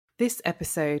This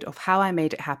episode of How I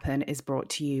Made It Happen is brought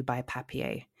to you by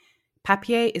Papier.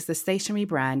 Papier is the stationery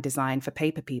brand designed for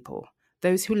paper people,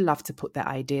 those who love to put their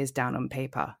ideas down on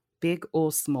paper, big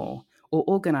or small, or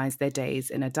organize their days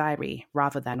in a diary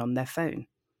rather than on their phone.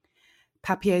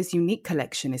 Papier's unique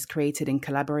collection is created in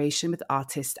collaboration with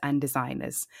artists and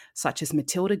designers, such as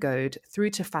Matilda Goad,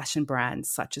 through to fashion brands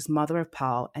such as Mother of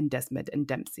Pearl and Desmond and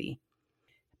Dempsey.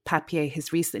 Papier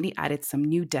has recently added some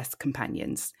new desk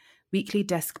companions. Weekly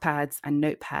desk pads and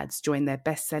notepads join their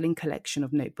best-selling collection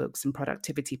of notebooks and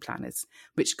productivity planners,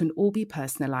 which can all be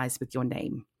personalized with your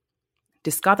name.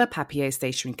 Discover Papier's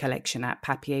stationery collection at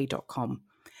papier.com.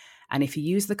 And if you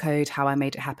use the code How I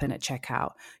Made It Happen at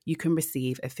checkout, you can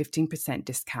receive a 15%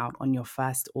 discount on your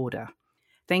first order.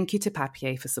 Thank you to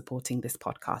Papier for supporting this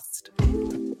podcast.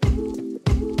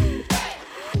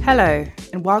 Hello,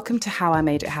 and welcome to How I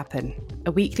Made It Happen,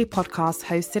 a weekly podcast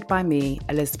hosted by me,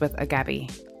 Elizabeth Agabi.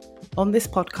 On this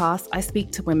podcast, I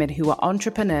speak to women who are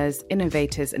entrepreneurs,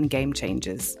 innovators, and game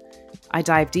changers. I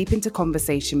dive deep into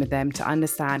conversation with them to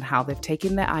understand how they've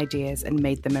taken their ideas and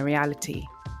made them a reality.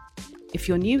 If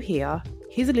you're new here,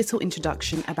 here's a little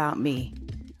introduction about me.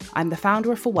 I'm the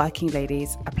founder of For Working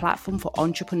Ladies, a platform for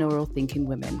entrepreneurial thinking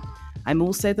women. I'm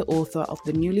also the author of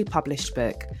the newly published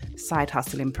book, Side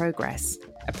Hustle in Progress,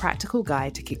 a practical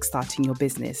guide to kickstarting your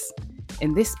business.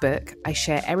 In this book, I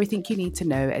share everything you need to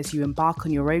know as you embark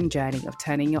on your own journey of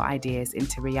turning your ideas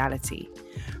into reality.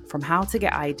 From how to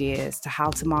get ideas to how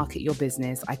to market your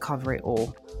business, I cover it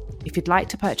all. If you'd like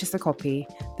to purchase a copy,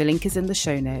 the link is in the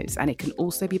show notes and it can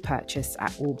also be purchased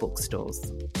at all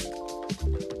bookstores.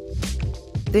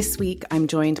 This week, I'm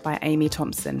joined by Amy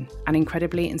Thompson, an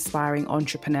incredibly inspiring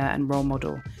entrepreneur and role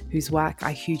model whose work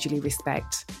I hugely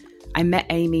respect. I met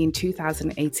Amy in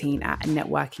 2018 at a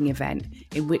networking event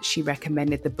in which she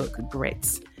recommended the book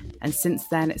Grit. And since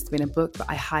then, it's been a book that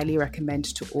I highly recommend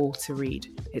to all to read.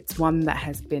 It's one that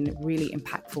has been really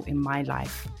impactful in my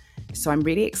life. So I'm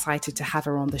really excited to have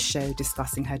her on the show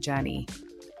discussing her journey.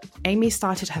 Amy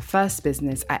started her first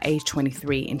business at age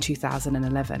 23 in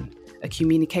 2011, a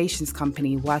communications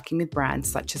company working with brands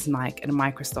such as Nike and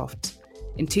Microsoft.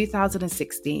 In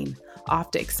 2016,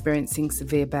 after experiencing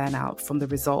severe burnout from the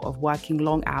result of working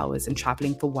long hours and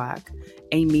traveling for work,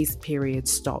 Amy's period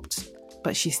stopped,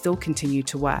 but she still continued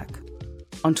to work.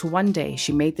 Until one day,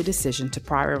 she made the decision to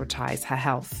prioritize her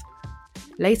health.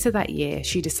 Later that year,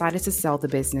 she decided to sell the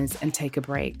business and take a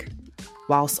break.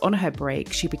 Whilst on her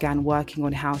break, she began working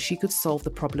on how she could solve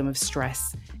the problem of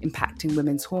stress impacting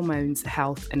women's hormones,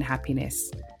 health, and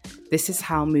happiness. This is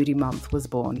how Moody Month was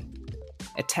born,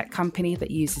 a tech company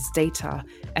that uses data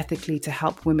ethically to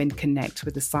help women connect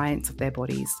with the science of their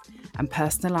bodies and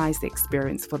personalize the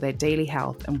experience for their daily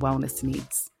health and wellness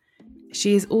needs.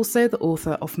 She is also the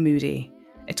author of Moody,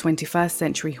 a 21st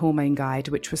century hormone guide,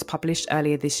 which was published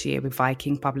earlier this year with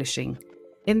Viking Publishing.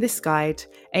 In this guide,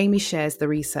 Amy shares the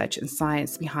research and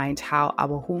science behind how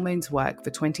our hormones work for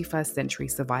 21st century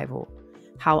survival,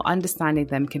 how understanding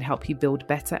them can help you build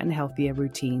better and healthier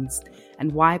routines,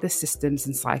 and why the systems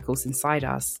and cycles inside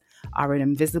us are an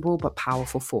invisible but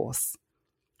powerful force.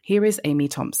 Here is Amy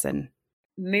Thompson.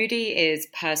 Moody is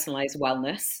personalized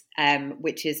wellness,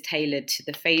 which is tailored to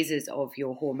the phases of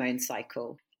your hormone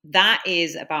cycle. That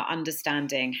is about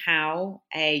understanding how,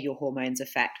 A, your hormones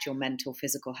affect your mental,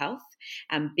 physical health,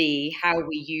 and B, how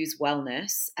we use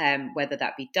wellness, whether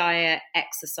that be diet,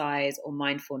 exercise, or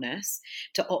mindfulness,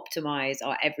 to optimize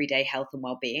our everyday health and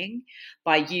well-being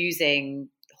by using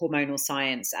hormonal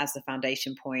science as the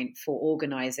foundation point for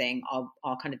organizing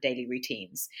our kind of daily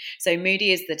routines. So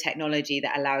Moody is the technology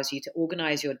that allows you to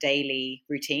organize your daily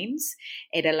routines.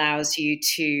 It allows you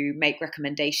to make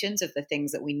recommendations of the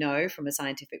things that we know from a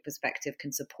scientific perspective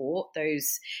can support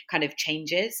those kind of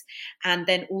changes. And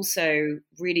then also,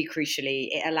 really crucially,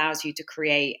 it allows you to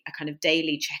create a kind of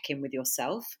daily check-in with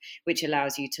yourself, which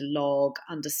allows you to log,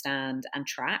 understand, and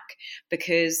track.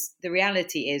 Because the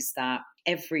reality is that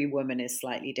every woman is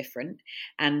slightly different.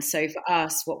 And so for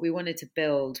us, what we wanted to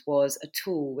build was a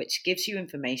tool which gives you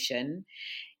information.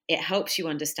 It helps you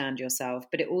understand yourself,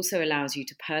 but it also allows you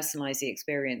to personalize the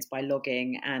experience by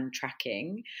logging and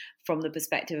tracking from the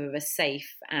perspective of a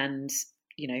safe and,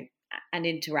 an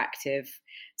interactive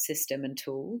system and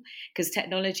tool. Because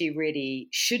technology really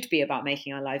should be about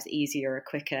making our lives easier,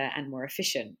 quicker, and more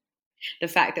efficient. The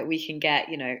fact that we can get,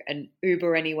 an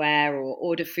Uber anywhere or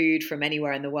order food from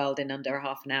anywhere in the world in under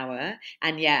half an hour,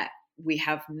 and yet we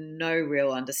have no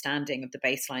real understanding of the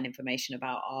baseline information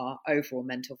about our overall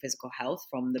mental, physical health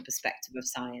from the perspective of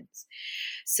science.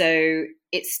 So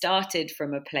it started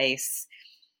from a place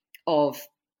of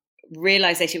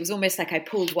realization. It was almost like I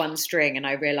pulled one string and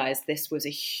I realized this was a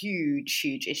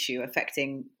huge issue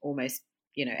affecting almost,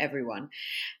 everyone.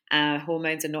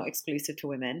 Hormones are not exclusive to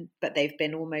women, but they've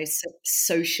been almost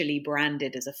socially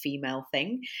branded as a female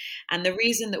thing. And the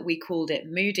reason that we called it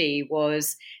moody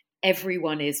was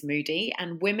everyone is moody,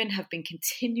 and women have been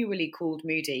continually called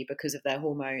moody because of their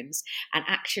hormones. And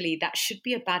actually, that should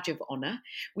be a badge of honor.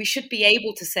 We should be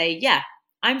able to say, yeah,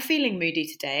 I'm feeling moody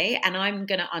today, and I'm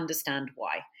going to understand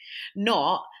why.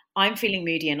 Not, I'm feeling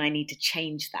moody and I need to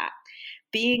change that.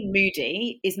 Being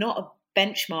moody is not a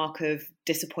benchmark of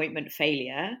disappointment,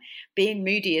 failure. Being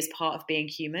moody is part of being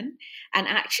human, and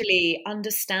actually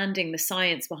understanding the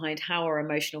science behind how our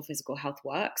emotional physical health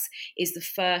works is the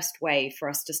first way for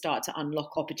us to start to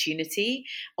unlock opportunity,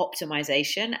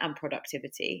 optimization, and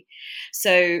productivity.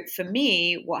 So for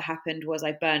me, what happened was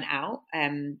I burnt out,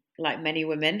 like many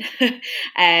women.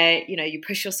 You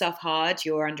push yourself hard,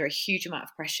 you're under a huge amount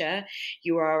of pressure.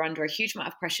 You are under a huge amount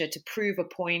of pressure to prove a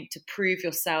point, to prove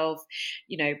yourself,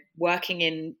 working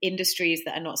in industries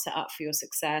that are not set up for your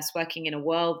success, working in a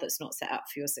world that's not set up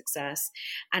for your success.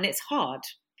 And it's hard.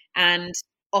 And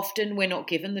often we're not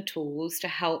given the tools to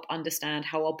help understand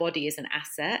how our body is an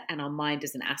asset and our mind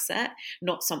is an asset,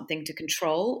 not something to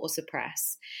control or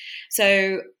suppress.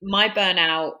 So my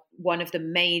burnout, one of the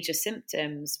major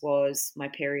symptoms was my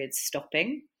periods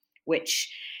stopping,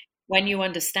 which when you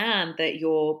understand that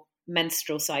your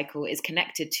menstrual cycle is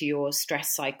connected to your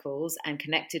stress cycles and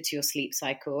connected to your sleep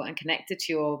cycle and connected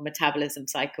to your metabolism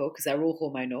cycle, because they're all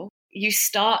hormonal, you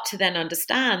start to then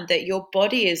understand that your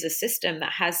body is a system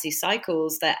that has these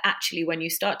cycles that actually, when you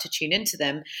start to tune into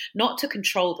them, not to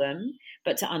control them,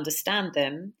 but to understand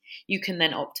them, you can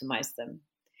then optimize them.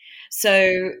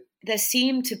 So there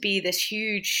seemed to be this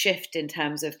huge shift in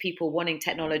terms of people wanting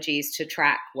technologies to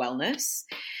track wellness.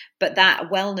 But that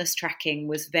wellness tracking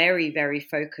was very, very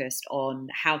focused on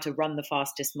how to run the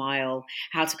fastest mile,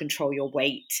 how to control your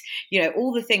weight,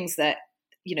 all the things that,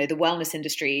 the wellness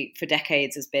industry for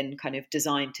decades has been kind of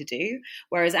designed to do.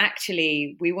 Whereas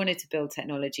actually we wanted to build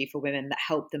technology for women that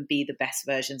help them be the best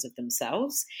versions of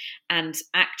themselves, and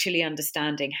actually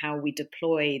understanding how we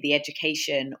deploy the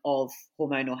education of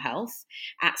hormonal health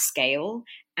at scale.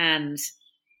 And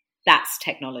that's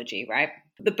technology, right?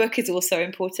 The book is also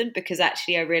important because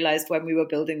actually I realized when we were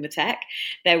building the tech,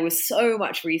 there was so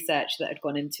much research that had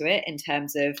gone into it in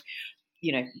terms of,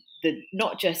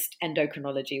 not just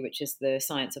endocrinology, which is the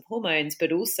science of hormones,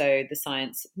 but also the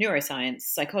science, neuroscience,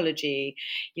 psychology,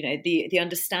 the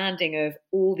understanding of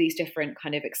all these different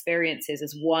kind of experiences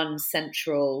as one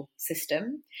central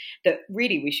system that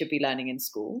really we should be learning in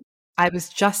school. I was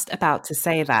just about to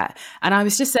say that. And I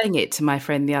was just saying it to my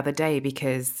friend the other day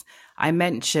because I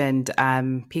mentioned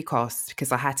PCOS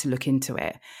because I had to look into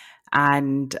it.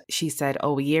 And she said,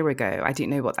 a year ago, I didn't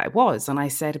know what that was. And I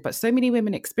said, but so many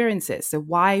women experience it. So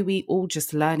why are we all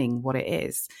just learning what it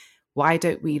is? Why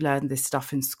don't we learn this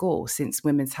stuff in school since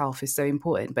women's health is so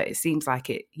important? But it seems like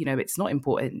it's not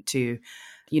important to,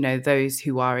 those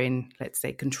who are in, let's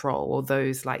say, control, or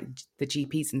those like the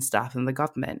GPs and stuff and the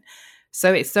government.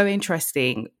 So it's so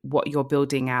interesting what you're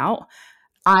building out.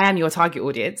 I am your target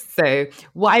audience. So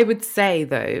what I would say,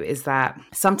 though, is that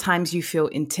sometimes you feel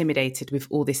intimidated with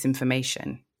all this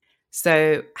information.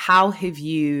 So how have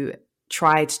you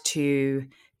tried to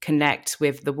connect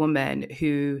with the woman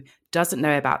who doesn't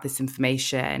know about this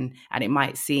information and it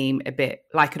might seem a bit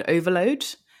like an overload?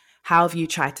 How have you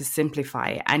tried to simplify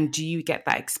it? And do you get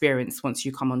that experience once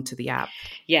you come onto the app?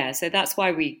 Yeah, so that's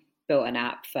why we built an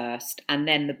app first, and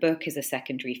then the book is a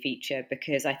secondary feature,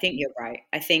 because I think you're right.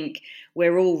 I think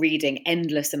we're all reading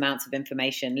endless amounts of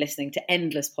information, listening to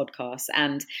endless podcasts,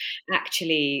 and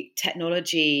actually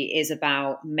technology is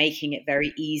about making it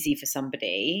very easy for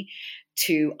somebody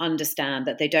to understand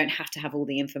that they don't have to have all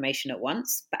the information at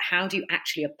once, but how do you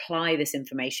actually apply this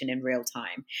information in real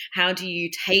time? How do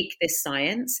you take this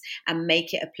science and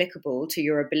make it applicable to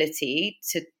your ability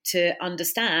to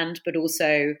understand, but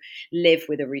also live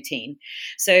with a routine?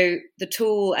 So the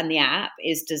tool and the app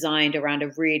is designed around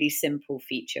a really simple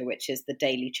feature, which is the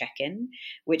daily check-in,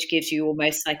 which gives you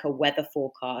almost like a weather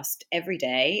forecast every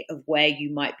day of where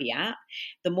you might be at.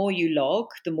 The more you log,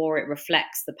 the more it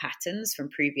reflects the patterns from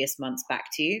previous months back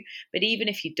to you. But even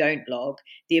if you don't log,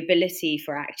 the ability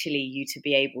for actually you to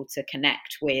be able to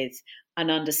connect with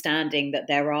an understanding that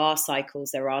there are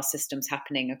cycles, there are systems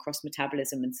happening across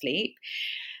metabolism and sleep.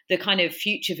 The kind of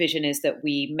future vision is that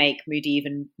we make Moody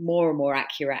even more and more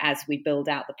accurate as we build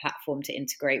out the platform to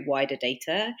integrate wider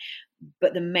data.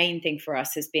 But the main thing for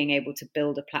us is being able to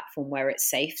build a platform where it's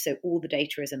safe. So all the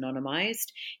data is anonymized.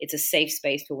 It's a safe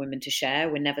space for women to share.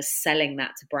 We're never selling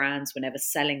that to brands. We're never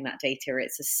selling that data.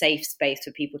 It's a safe space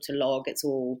for people to log. It's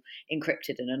all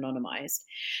encrypted and anonymized.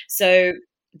 So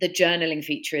the journaling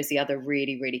feature is the other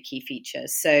really, really key feature.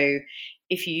 So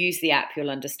if you use the app,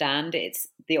 you'll understand it's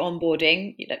the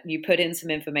onboarding. You put in some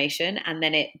information and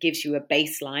then it gives you a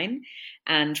baseline.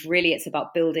 And really, it's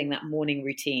about building that morning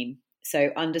routine.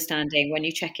 So understanding when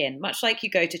you check in, much like you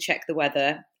go to check the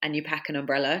weather and you pack an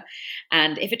umbrella.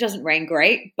 And if it doesn't rain,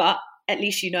 great, but at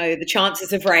least you know the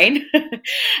chances of rain.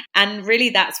 And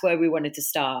really, that's where we wanted to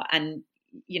start. And,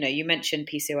 you mentioned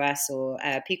PCOS or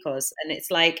PCOS, and it's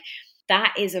like,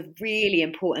 that is a really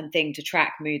important thing to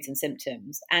track moods and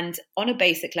symptoms. And on a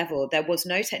basic level, there was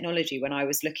no technology when I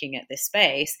was looking at this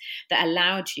space that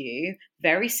allowed you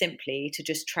very simply to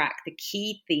just track the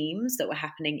key themes that were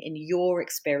happening in your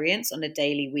experience on a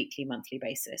daily, weekly, monthly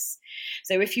basis.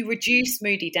 So if you reduce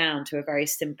Moody down to a very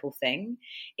simple thing,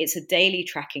 it's a daily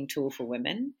tracking tool for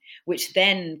women, which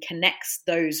then connects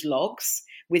those logs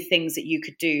with things that you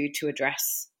could do to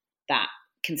address that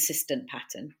consistent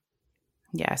pattern.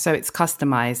 Yeah, so it's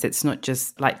customized. It's not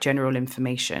just like general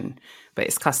information, but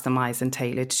it's customized and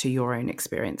tailored to your own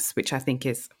experience, which I think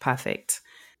is perfect.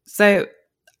 So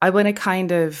I want to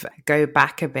kind of go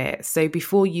back a bit. So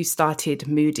before you started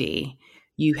Moody,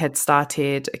 you had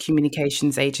started a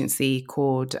communications agency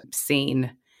called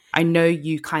Scene. I know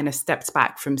you kind of stepped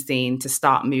back from Scene to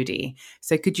start Moody.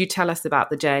 So could you tell us about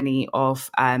the journey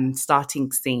of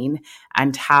starting Scene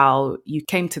and how you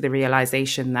came to the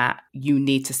realization that you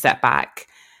need to step back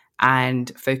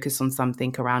and focus on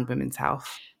something around women's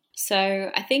health?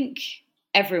 So I think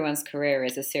everyone's career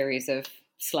is a series of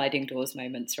sliding doors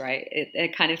moments, right? A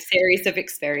kind of series of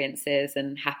experiences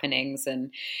and happenings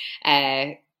and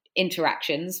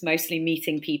interactions, mostly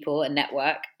meeting people and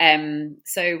network.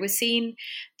 So we're seeing,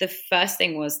 the first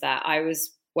thing was that I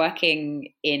was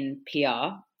working in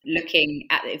PR, looking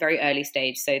at a very early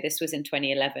stage. So this was in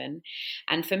 2011.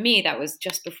 And for me, that was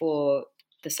just before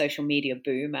the social media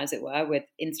boom, as it were, with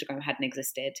Instagram hadn't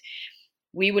existed.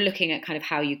 We were looking at kind of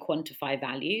how you quantify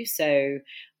value. So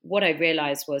what I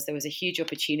realized was there was a huge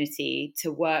opportunity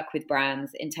to work with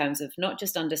brands in terms of not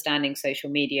just understanding social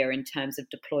media in terms of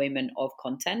deployment of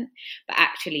content, but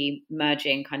actually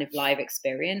merging kind of live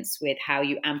experience with how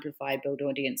you amplify, build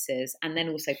audiences, and then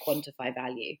also quantify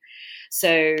value.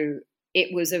 So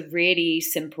it was a really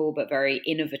simple but very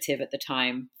innovative at the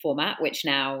time format, which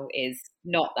now is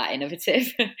not that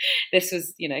innovative. This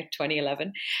was,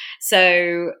 2011.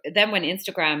 So then when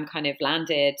Instagram kind of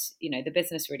landed, the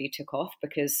business really took off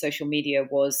because social media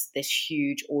was this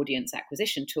huge audience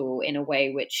acquisition tool in a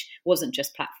way which wasn't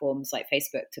just platforms like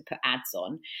Facebook to put ads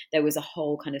on. There was a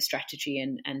whole kind of strategy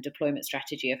and deployment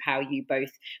strategy of how you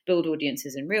both build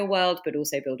audiences in real world, but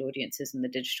also build audiences in the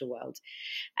digital world.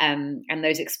 And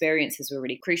those experiences were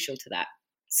really crucial to that.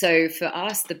 So for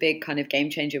us, the big kind of game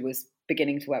changer was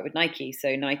beginning to work with Nike.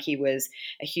 So Nike was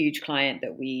a huge client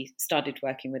that we started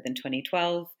working with in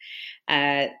 2012.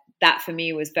 That for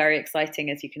me was very exciting,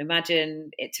 as you can imagine.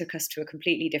 It took us to a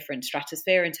completely different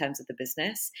stratosphere in terms of the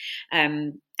business.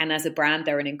 And as a brand,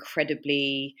 they're an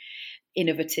incredibly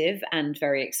innovative and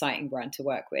very exciting brand to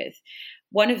work with.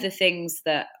 One of the things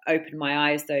that opened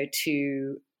my eyes, though,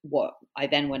 to what I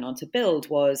then went on to build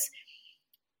was,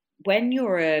 when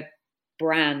you're a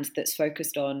brand that's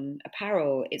focused on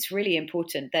apparel, it's really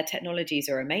important. Their technologies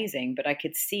are amazing, but I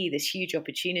could see this huge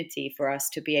opportunity for us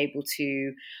to be able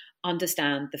to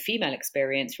understand the female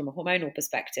experience from a hormonal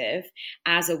perspective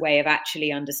as a way of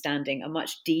actually understanding a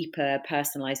much deeper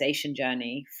personalization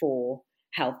journey for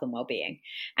health and well-being.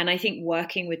 And I think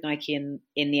working with Nike in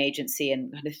the agency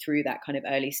and kind of through that kind of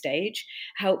early stage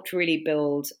helped really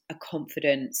build a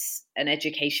confidence, an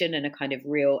education, and a kind of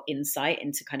real insight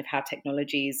into kind of how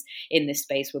technologies in this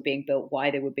space were being built,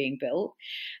 why they were being built.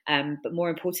 But more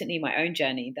importantly, my own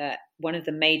journey, that one of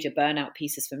the major burnout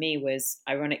pieces for me was,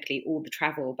 ironically, all the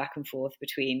travel back and forth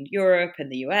between Europe and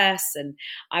the US. And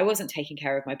I wasn't taking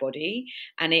care of my body.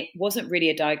 And it wasn't really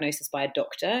a diagnosis by a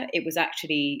doctor. It was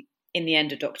actually, in the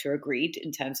end, a doctor agreed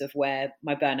in terms of where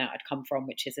my burnout had come from,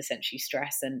 which is essentially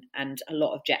stress and a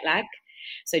lot of jet lag.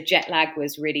 So jet lag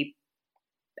was really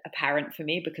apparent for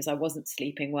me because I wasn't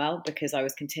sleeping well, because I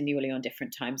was continually on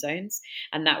different time zones,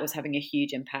 and that was having a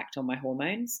huge impact on my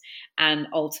hormones and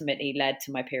ultimately led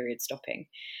to my period stopping.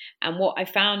 And what I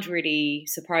found really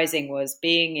surprising was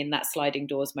being in that sliding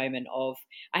doors moment of,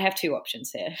 I have two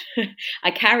options here.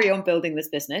 I carry on building this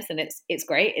business and it's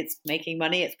great, it's making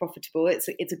money, it's profitable, it's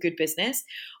a good business,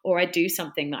 or I do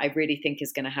something that I really think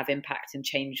is going to have impact and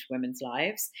change women's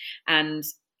lives. And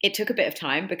It took a bit of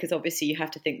time because obviously you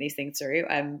have to think these things through.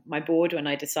 My board, when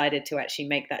I decided to actually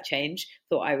make that change,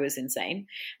 thought I was insane.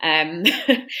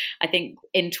 I think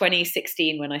in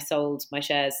 2016, when I sold my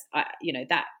shares,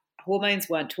 that hormones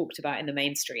weren't talked about in the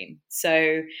mainstream.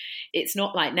 So it's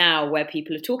not like now where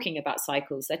people are talking about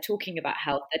cycles. They're talking about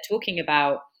health. They're talking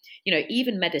about,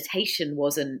 even meditation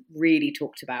wasn't really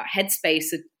talked about.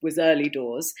 Headspace was early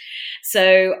doors.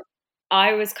 So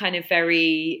I was kind of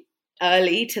very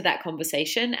early to that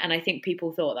conversation. And I think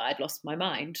people thought that I'd lost my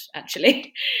mind,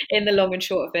 actually, in the long and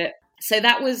short of it. So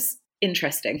that was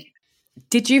interesting.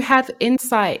 Did you have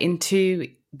insight into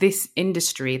this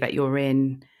industry that you're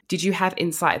in? Did you have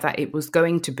insight that it was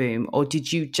going to boom, or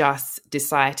did you just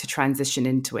decide to transition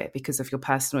into it because of your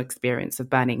personal experience of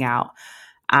burning out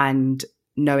and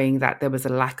knowing that there was a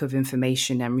lack of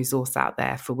information and resource out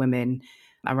there for women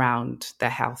around their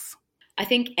health? I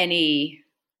think any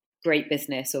great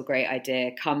business or great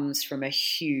idea comes from a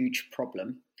huge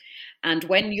problem. And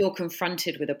when you're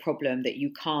confronted with a problem that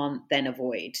you can't then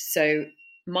avoid. So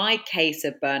my case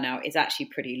of burnout is actually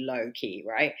pretty low key,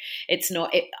 right? It's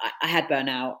not, I had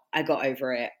burnout, I got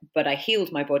over it, but I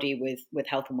healed my body with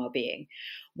health and well-being.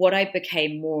 What I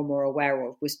became more and more aware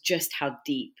of was just how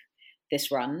deep this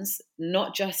runs,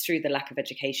 not just through the lack of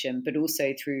education, but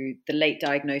also through the late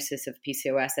diagnosis of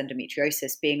PCOS,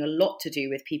 endometriosis, being a lot to do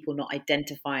with people not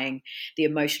identifying the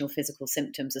emotional, physical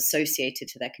symptoms associated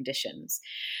to their conditions.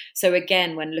 So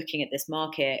again, when looking at this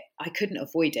market, I couldn't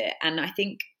avoid it. And I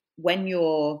think when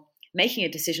you're making a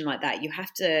decision like that, you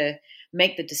have to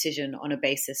make the decision on a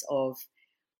basis of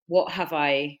what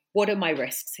are my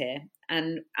risks here?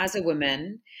 And as a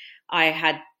woman, I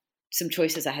had some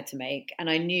choices I had to make. And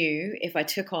I knew if I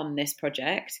took on this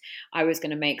project, I was going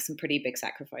to make some pretty big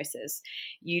sacrifices.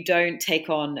 You don't take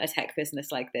on a tech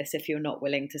business like this if you're not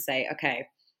willing to say, okay,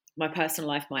 my personal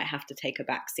life might have to take a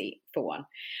backseat for one.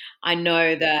 I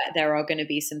know that there are going to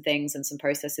be some things and some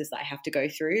processes that I have to go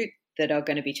through that are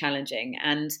going to be challenging.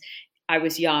 And I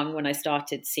was young when I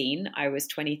started Scene. I was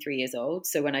 23 years old.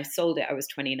 So when I sold it, I was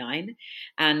 29.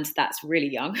 And that's really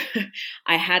young.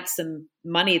 I had some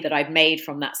money that I'd made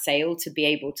from that sale to be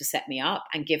able to set me up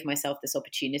and give myself this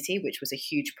opportunity, which was a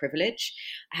huge privilege.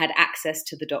 I had access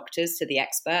to the doctors, to the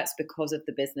experts because of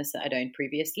the business that I'd owned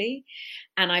previously.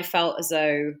 And I felt as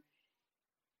though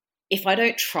if I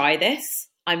don't try this,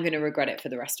 I'm going to regret it for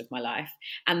the rest of my life.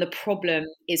 And the problem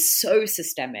is so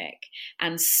systemic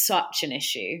and such an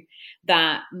issue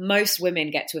that most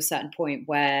women get to a certain point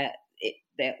where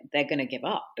they're going to give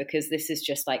up, because this is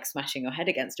just like smashing your head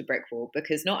against a brick wall.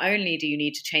 Because not only do you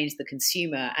need to change the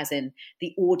consumer, as in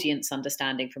the audience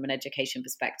understanding from an education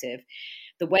perspective,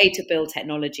 the way to build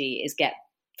technology is get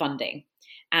funding.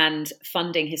 And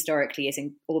funding historically is,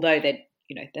 although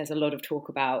there's a lot of talk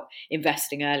about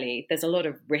investing early, there's a lot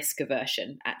of risk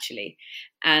aversion actually.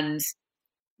 And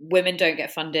women don't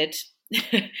get funded.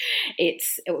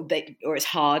 It's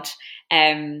hard.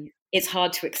 It's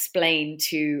hard to explain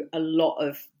to a lot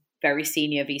of very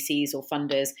senior VCs or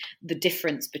funders the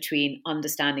difference between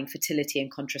understanding fertility and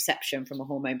contraception from a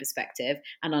hormone perspective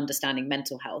and understanding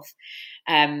mental health.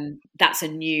 That's a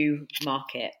new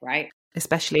market, right?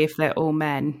 Especially if they're all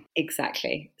men.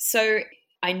 Exactly. So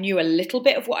I knew a little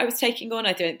bit of what I was taking on.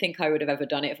 I don't think I would have ever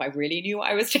done it if I really knew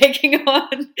what I was taking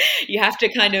on. You have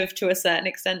to kind of, to a certain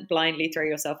extent, blindly throw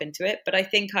yourself into it. But I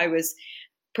think I was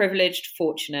privileged,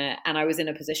 fortunate, and I was in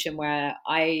a position where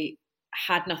I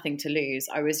had nothing to lose.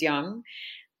 I was young.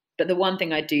 But the one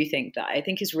thing I do think that I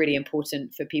think is really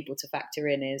important for people to factor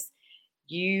in is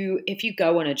if you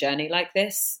go on a journey like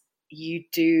this, you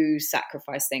do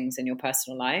sacrifice things in your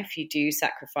personal life. You do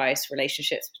sacrifice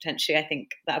relationships potentially. I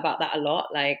think about that a lot.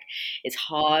 Like, it's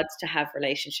hard to have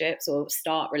relationships or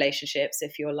start relationships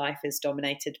if your life is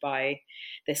dominated by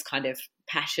this kind of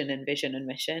passion and vision and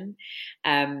mission.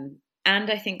 And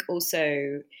I think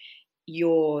also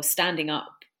you're standing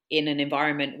up in an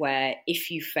environment where if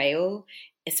you fail,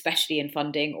 especially in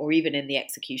funding or even in the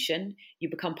execution, you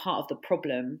become part of the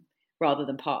problem rather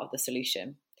than part of the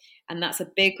solution. And that's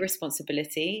a big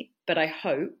responsibility. But I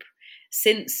hope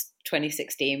since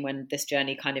 2016, when this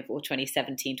journey or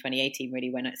 2017, 2018, really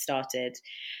when it started,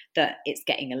 that it's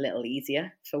getting a little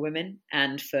easier for women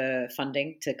and for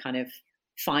funding to kind of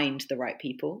find the right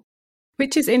people.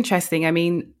 Which is interesting. I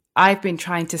mean, I've been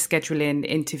trying to schedule in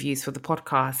interviews for the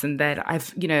podcast, and then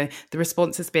the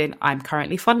response has been, I'm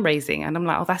currently fundraising. And I'm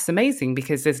like, oh, that's amazing,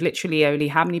 because there's literally only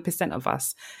how many % of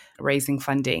us raising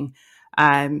funding.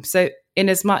 So in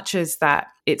as much as that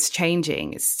it's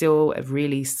changing, it's still a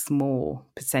really small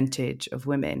percentage of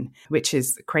women, which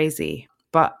is crazy.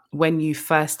 But when you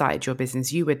first started your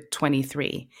business, you were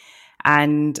 23.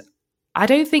 And I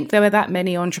don't think there were that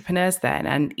many entrepreneurs then.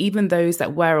 And even those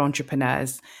that were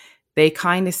entrepreneurs, they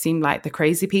kind of seemed like the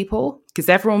crazy people because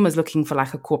everyone was looking for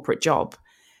like a corporate job,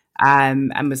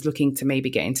 and was looking to maybe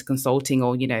get into consulting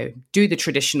or, do the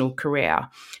traditional career.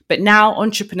 But now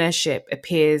entrepreneurship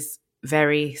appears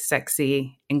very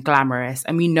sexy and glamorous.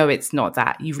 And we know it's not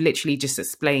that. You've literally just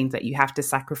explained that you have to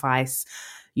sacrifice,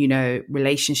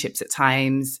 relationships at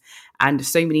times and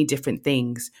so many different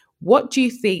things. What do you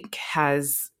think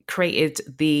has created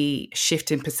the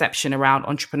shift in perception around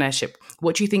entrepreneurship?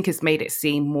 What do you think has made it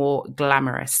seem more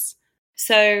glamorous?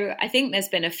 So I think there's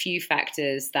been a few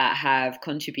factors that have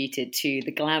contributed to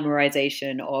the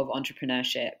glamorization of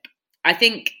entrepreneurship. I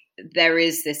think there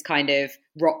is this kind of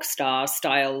rock star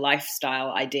style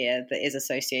lifestyle idea that is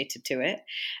associated to it,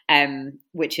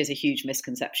 which is a huge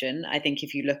misconception. I think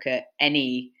if you look at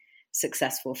any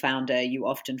successful founder, you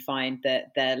often find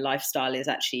that their lifestyle is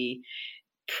actually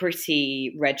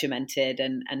pretty regimented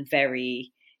and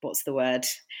very, what's the word?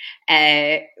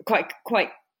 Quite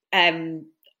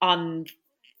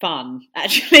unfun,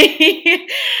 actually.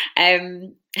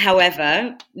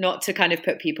 However, not to kind of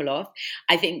put people off,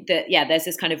 I think that, there's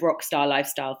this kind of rock star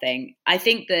lifestyle thing. I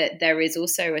think that there is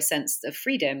also a sense of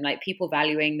freedom, like people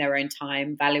valuing their own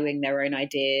time, valuing their own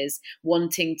ideas,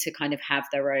 wanting to kind of have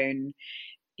their own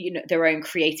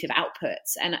creative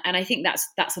outputs. And I think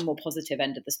that's a more positive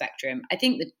end of the spectrum. I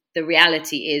think that the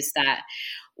reality is that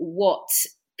what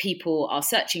people are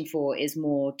searching for is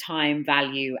more time,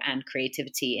 value, and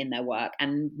creativity in their work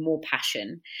and more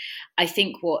passion. I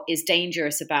think what is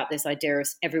dangerous about this idea of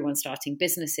everyone starting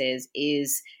businesses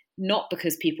is not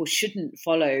because people shouldn't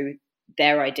follow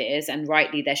their ideas, and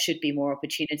rightly there should be more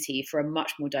opportunity for a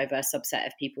much more diverse subset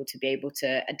of people to be able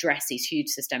to address these huge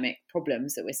systemic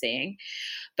problems that we're seeing,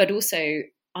 but also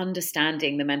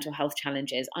understanding the mental health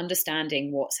challenges,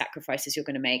 understanding what sacrifices you're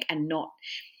going to make, and not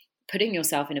putting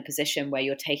yourself in a position where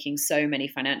you're taking so many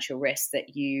financial risks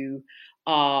that you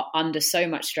are under so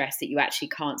much stress that you actually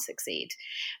can't succeed.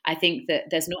 I think that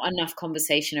there's not enough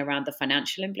conversation around the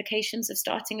financial implications of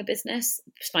starting a business,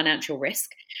 financial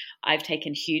risk. I've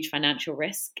taken huge financial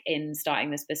risk in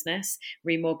starting this business,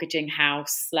 remortgaging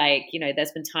house.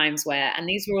 There's been times where, and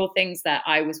these were all things that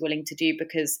I was willing to do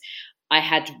because I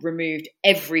had removed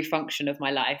every function of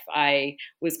my life. I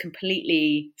was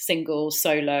completely single,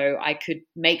 solo. I could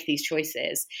make these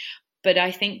choices. But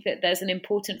I think that there's an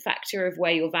important factor of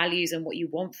where your values and what you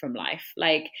want from life.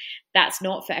 That's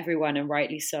not for everyone, and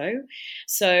rightly so.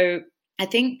 So I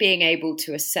think being able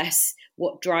to assess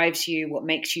what drives you, what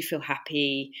makes you feel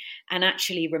happy, and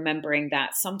actually remembering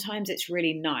that sometimes it's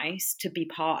really nice to be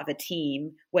part of a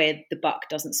team where the buck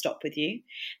doesn't stop with you.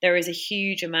 There is a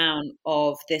huge amount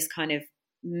of this kind of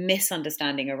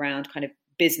misunderstanding around kind of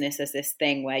business as this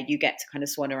thing where you get to kind of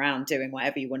swan around doing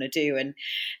whatever you want to do. And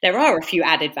there are a few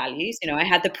added values. I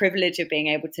had the privilege of being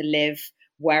able to live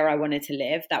where I wanted to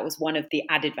live. That was one of the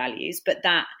added values, but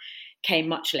that came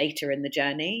much later in the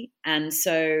journey. And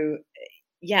so,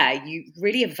 you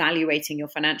really evaluating your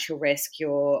financial risk,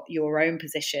 your own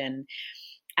position,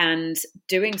 and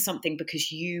doing something because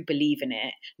you believe in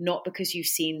it, not because you've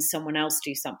seen someone else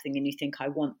do something and you think, I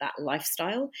want that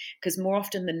lifestyle. Because more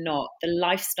often than not, the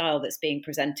lifestyle that's being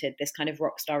presented, this kind of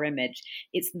rock star image,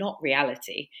 it's not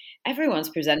reality. Everyone's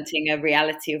presenting a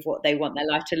reality of what they want their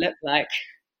life to look like.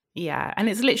 Yeah. And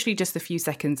it's literally just a few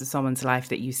seconds of someone's life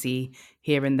that you see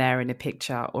here and there in a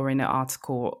picture or in an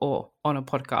article or on a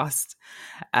podcast.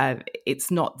 It's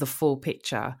not the full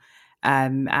picture.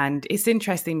 And it's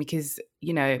interesting because,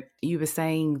 you were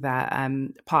saying that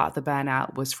part of the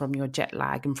burnout was from your jet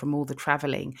lag and from all the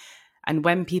traveling. And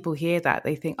when people hear that,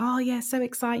 they think, oh, yeah, so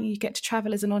exciting. You get to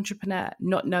travel as an entrepreneur,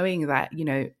 not knowing that,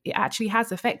 it actually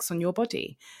has effects on your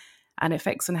body and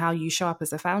effects on how you show up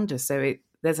as a founder. So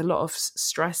there's a lot of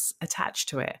stress attached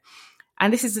to it.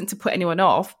 And this isn't to put anyone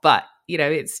off, but,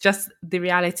 it's just the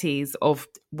realities of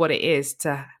what it is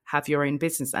to have your own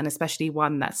business, and especially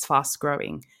one that's fast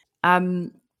growing.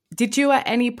 Did you at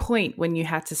any point when you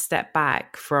had to step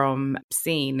back from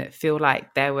scene feel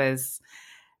like there was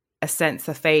a sense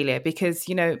of failure? Because,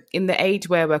 in the age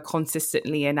where we're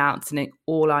consistently announcing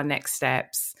all our next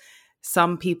steps,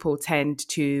 some people tend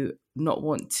to not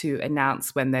want to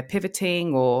announce when they're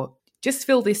pivoting, or just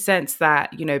feel this sense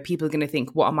that, people are going to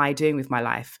think, what am I doing with my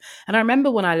life? And I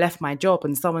remember when I left my job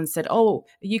and someone said, oh,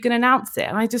 are you going to announce it?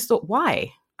 And I just thought,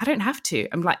 why? I don't have to.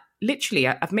 I'm like, literally,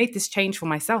 I've made this change for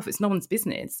myself. It's no one's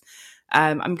business.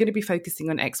 I'm going to be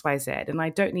focusing on X, Y, Z, and I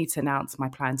don't need to announce my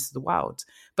plans to the world.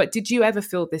 But did you ever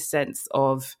feel this sense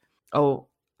of, oh,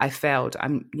 I failed.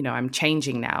 I'm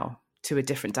changing now to a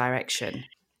different direction?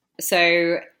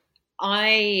 So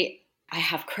I I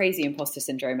have crazy imposter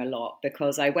syndrome a lot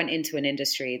because I went into an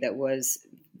industry that was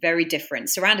very different,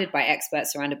 surrounded by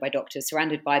experts, surrounded by doctors,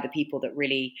 surrounded by the people that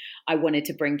really I wanted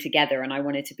to bring together. And I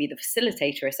wanted to be the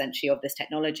facilitator essentially of this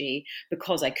technology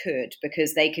because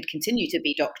because they could continue to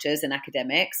be doctors and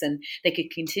academics and they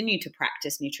could continue to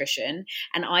practice nutrition.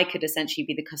 And I could essentially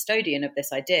be the custodian of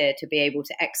this idea to be able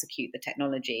to execute the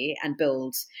technology and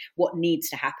build what needs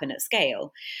to happen at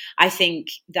scale. I think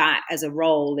that as a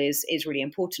role is really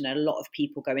important. And a lot of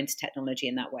people go into technology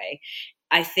in that way.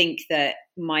 I think that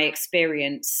my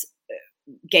experience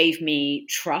gave me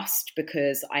trust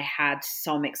because I had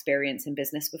some experience in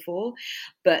business before,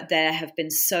 but there have been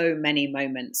so many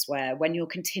moments where when you're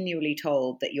continually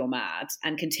told that you're mad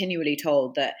and continually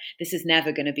told that this is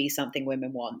never going to be something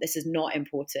women want, this is not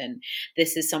important,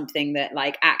 this is something that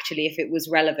like actually if it was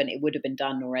relevant it would have been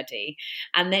done already,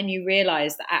 and then you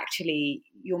realize that actually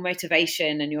your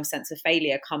motivation and your sense of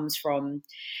failure comes from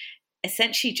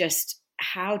essentially just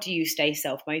how do you stay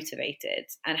self-motivated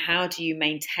and how do you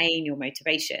maintain your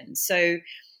motivation? So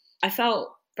I felt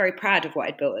very proud of what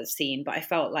I'd built at Scene, but I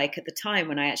felt like at the time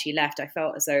when I actually left, I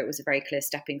felt as though it was a very clear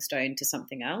stepping stone to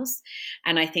something else.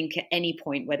 And I think at any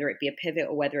point, whether it be a pivot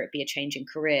or whether it be a change in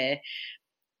career,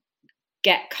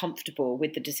 get comfortable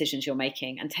with the decisions you're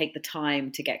making and take the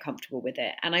time to get comfortable with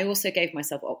it. And I also gave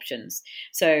myself options.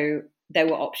 So there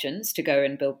were options to go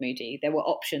and build Moody. There were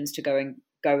options to go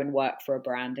and work for a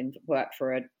brand and work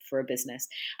for a business.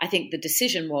 I think the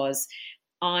decision was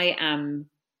I am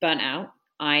burnt out,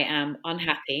 I am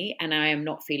unhappy, and I am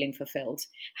not feeling fulfilled.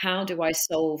 How do I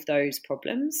solve those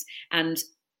problems? And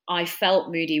I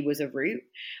felt Moody was a route.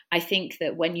 I think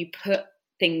that when you put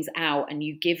things out and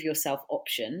you give yourself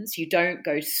options, you don't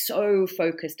go so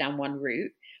focused down one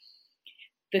route.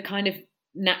 The kind of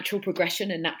natural progression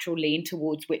and natural lean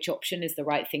towards which option is the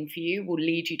right thing for you will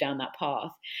lead you down that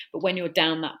path. But when you're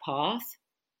down that path,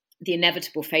 the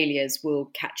inevitable failures will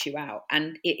catch you out.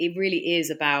 And it really is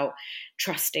about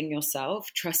trusting yourself,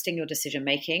 trusting your decision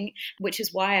making, which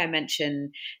is why I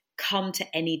mention come to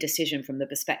any decision from the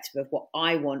perspective of what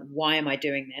I want, why am I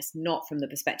doing this, not from the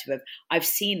perspective of I've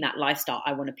seen that lifestyle,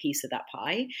 I want a piece of that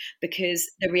pie. Because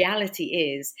the reality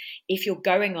is, if you're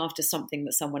going after something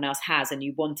that someone else has and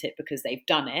you want it because they've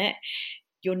done it,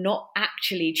 you're not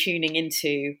actually tuning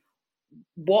into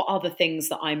what are the things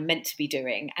that I'm meant to be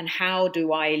doing and how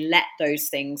do I let those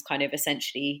things kind of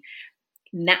essentially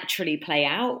naturally play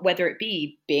out, whether it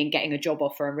be getting a job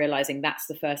offer and realizing that's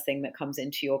the first thing that comes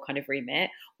into your kind of remit,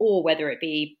 or whether it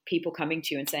be people coming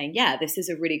to you and saying, yeah, this is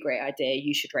a really great idea,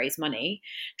 you should raise money,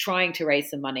 trying to raise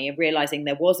some money and realizing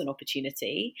there was an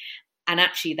opportunity and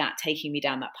actually that taking me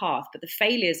down that path. But the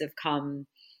failures have come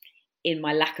in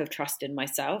my lack of trust in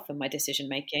myself and my decision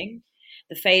making.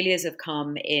 The failures have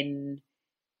come in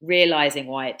realizing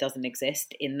why it doesn't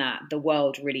exist, in that the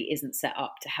world really isn't set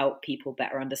up to help people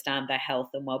better understand their health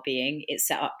and well-being. It's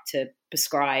set up to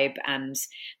prescribe, and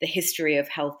the history of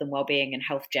health and well-being and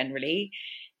health generally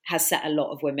has set a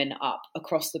lot of women up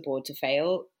across the board to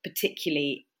fail,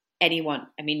 particularly anyone.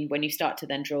 I mean, when you start to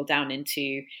then drill down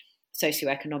into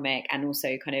socioeconomic and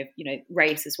also kind of,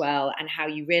 race as well, and how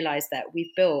you realize that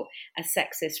we've built a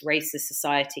sexist, racist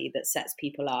society that sets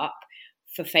people up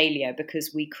for failure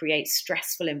because we create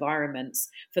stressful environments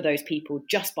for those people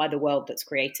just by the world that's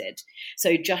created.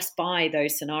 So just by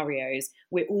those scenarios,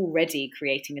 we're already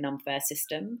creating an unfair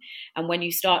system. And when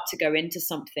you start to go into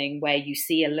something where you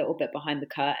see a little bit behind the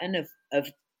curtain of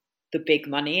the big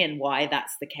money and why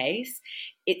that's the case,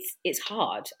 it's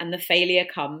hard. And the failure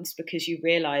comes because you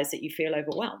realize that you feel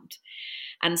overwhelmed.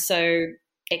 And so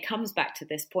it comes back to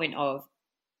this point of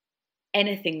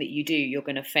anything that you do, you're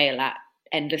going to fail at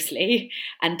endlessly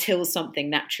until something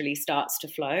naturally starts to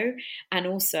flow. And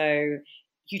also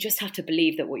you just have to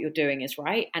believe that what you're doing is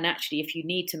right. And actually, if you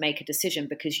need to make a decision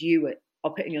because you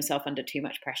are putting yourself under too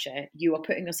much pressure, you are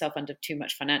putting yourself under too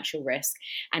much financial risk,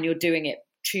 and you're doing it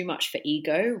too much for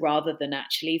ego rather than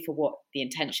actually for what the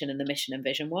intention and the mission and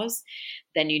vision was,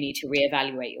 then you need to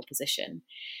reevaluate your position.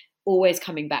 Always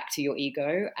coming back to your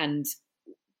ego and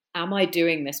am I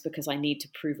doing this because I need to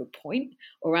prove a point,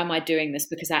 or am I doing this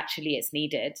because actually it's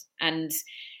needed? And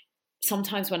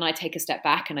sometimes when I take a step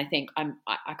back and I think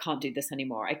I can't do this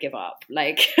anymore, I give up.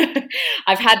 Like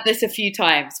I've had this a few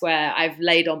times where I've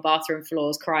laid on bathroom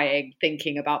floors crying,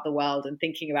 thinking about the world and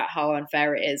thinking about how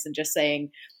unfair it is and just saying,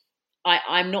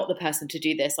 I'm not the person to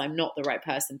do this. I'm not the right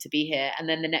person to be here. And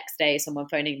then the next day, someone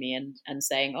phoning me and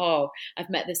saying, oh, I've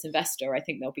met this investor. I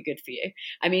think they'll be good for you.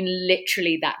 I mean,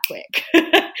 literally that quick.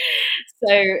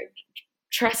 So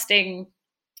trusting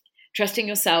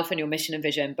yourself and your mission and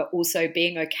vision, but also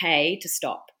being okay to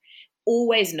stop.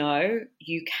 Always know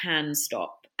you can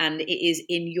stop. and it is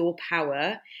in your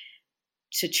power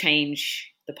to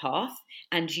change the path.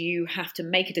 And you have to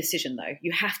make a decision, though.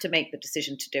 You have to make the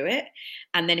decision to do it.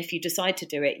 And then if you decide to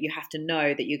do it, you have to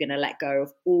know that you're going to let go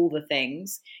of all the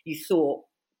things you thought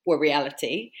were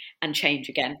reality and change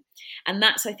again. And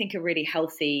that's, I think, a really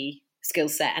healthy skill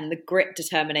set. And the grit,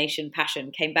 determination,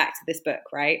 passion came back to this book,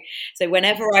 right? So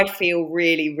whenever I feel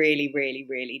really, really, really,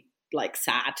 really like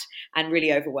sad and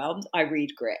really overwhelmed, I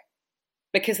read Grit,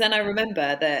 because then I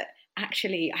remember that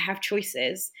actually I have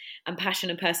choices, and passion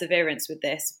and perseverance with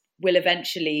this will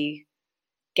eventually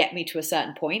get me to a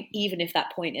certain point, even if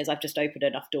that point is I've just opened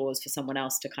enough doors for someone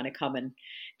else to kind of come and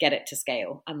get it to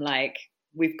scale. I'm like,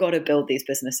 we've got to build these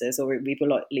businesses, or we've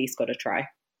at least got to try.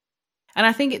 And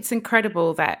I think it's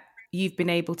incredible that you've been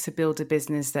able to build a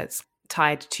business that's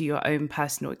tied to your own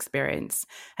personal experience,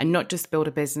 and not just build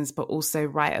a business, but also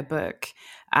write a book.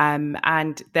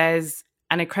 And there's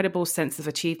an incredible sense of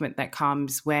achievement that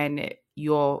comes when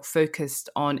you're focused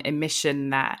on a mission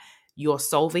that you're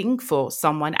solving for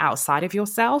someone outside of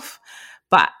yourself.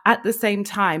 But at the same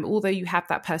time, although you have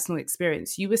that personal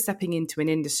experience, you were stepping into an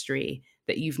industry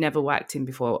that you've never worked in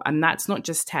before. And that's not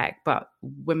just tech, but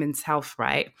women's health,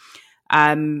 right?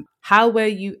 How were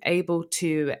you able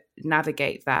to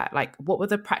navigate that? Like, what were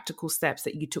the practical steps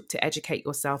that you took to educate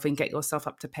yourself and get yourself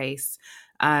up to pace?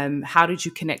 How did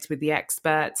you connect with the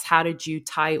experts? How did you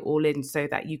tie it all in so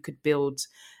that you could build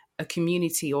a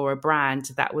community or a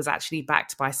brand that was actually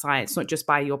backed by science, not just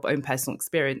by your own personal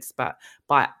experience, but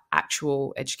by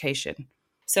actual education?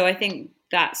 So I think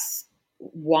that's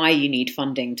why you need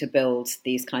funding to build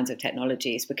these kinds of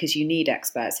technologies, because you need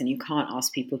experts and you can't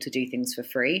ask people to do things for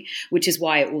free, which is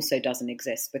why it also doesn't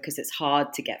exist, because it's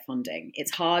hard to get funding.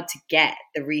 It's hard to get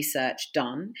the research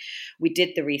done. We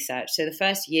did the research. So the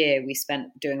first year we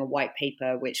spent doing a white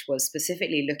paper, which was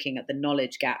specifically looking at the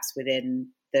knowledge gaps within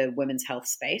the women's health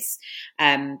space.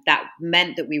 That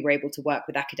meant that we were able to work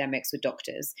with academics, with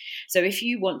doctors. So if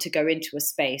you want to go into a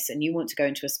space, and you want to go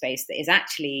into a space that is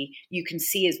actually, you can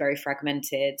see is very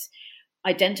fragmented,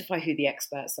 identify who the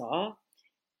experts are,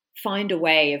 find a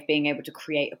way of being able to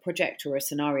create a project or a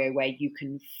scenario where you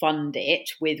can fund it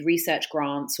with research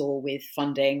grants or with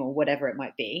funding or whatever it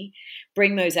might be,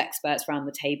 bring those experts around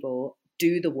the table,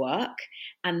 do the work,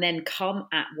 and then come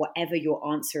at whatever your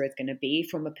answer is going to be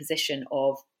from a position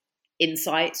of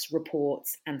insights,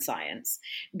 reports, and science.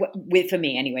 For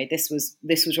me, anyway, this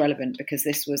was relevant because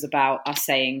this was about us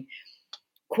saying,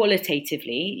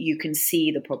 qualitatively, you can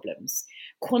see the problems.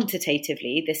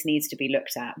 Quantitatively, this needs to be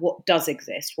looked at. What does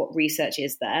exist? What research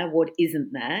is there? What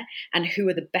isn't there? And who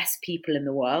are the best people in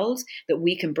the world that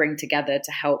we can bring together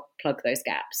to help plug those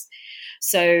gaps?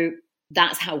 So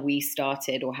that's how we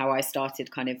started, or how I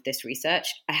started kind of this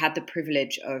research. I had the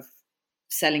privilege of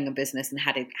selling a business and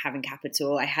having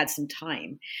capital. I had some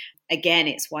time. Again,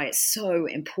 it's why it's so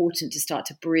important to start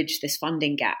to bridge this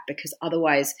funding gap, because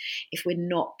otherwise, if we're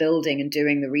not building and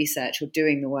doing the research or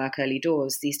doing the work early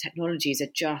doors, these technologies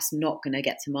are just not going to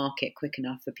get to market quick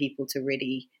enough for people to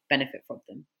really benefit from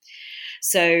them.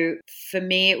 So for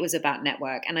me, it was about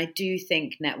network. And I do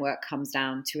think network comes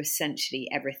down to essentially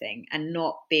everything, and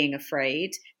not being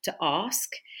afraid to ask.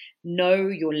 Know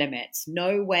your limits,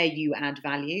 know where you add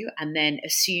value, and then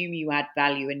assume you add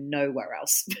value in nowhere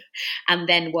else. And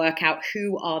then work out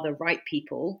who are the right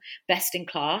people, best in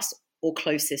class or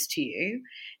closest to you,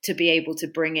 to be able to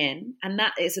bring in. And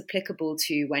that is applicable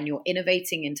to when you're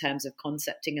innovating in terms of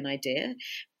concepting an idea,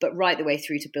 but right the way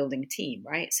through to building a team,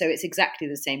 right? So it's exactly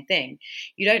the same thing.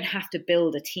 You don't have to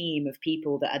build a team of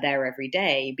people that are there every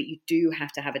day, but you do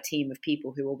have to have a team of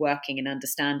people who are working and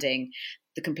understanding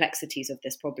the complexities of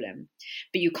this problem.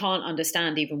 But you can't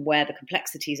understand even where the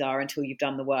complexities are until you've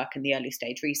done the work in the early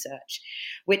stage research,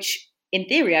 which in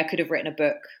theory, I could have written a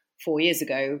book 4 years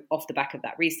ago off the back of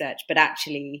that research, but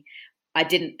actually I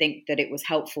didn't think that it was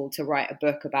helpful to write a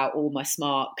book about all my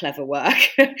smart, clever work.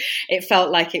 It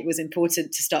felt like it was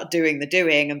important to start doing the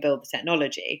doing and build the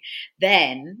technology.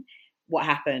 Then what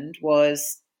happened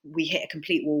was we hit a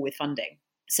complete wall with funding.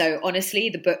 So honestly,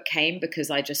 the book came because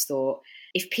I just thought,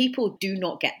 if people do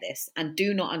not get this and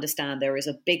do not understand there is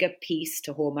a bigger piece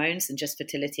to hormones than just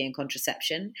fertility and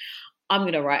contraception, I'm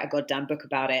going to write a goddamn book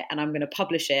about it, and I'm going to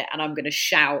publish it, and I'm going to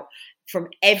shout from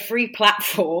every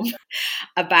platform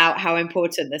about how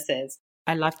important this is.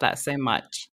 I love that so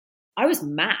much. I was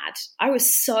mad. I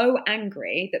was so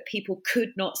angry that people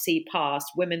could not see past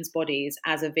women's bodies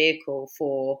as a vehicle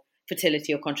for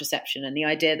fertility or contraception, and the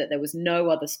idea that there was no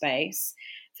other space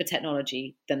for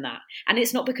technology than that. And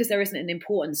it's not because there isn't an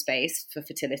important space for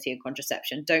fertility and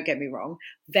contraception. Don't get me wrong.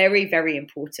 Very, very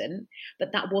important.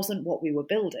 But that wasn't what we were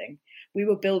building. We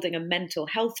were building a mental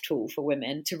health tool for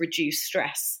women to reduce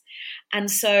stress. And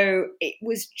so it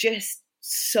was just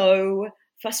so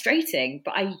frustrating,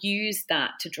 but I used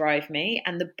that to drive me.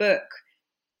 And the book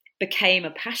became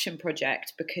a passion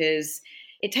project because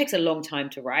it takes a long time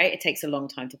to write. It takes a long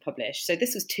time to publish. So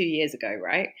this was 2 years ago,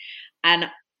 right? And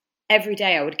every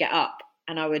day I would get up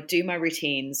and I would do my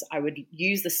routines. I would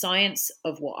use the science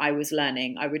of what I was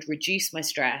learning. I would reduce my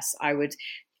stress. I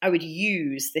would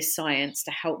use this science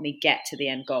to help me get to the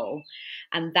end goal.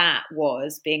 And that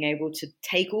was being able to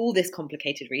take all this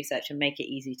complicated research and make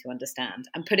it easy to understand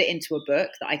and put it into a book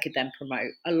that I could then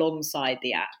promote alongside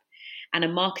the app, and a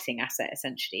marketing asset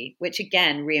essentially, which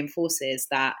again reinforces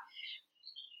that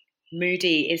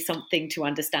moody is something to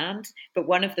understand. But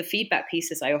one of the feedback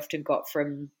pieces I often got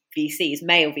from VCs,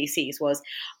 male VCs, was,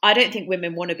 I don't think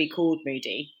women want to be called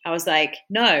moody. I was like,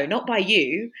 no, not by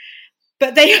you,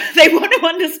 but they want to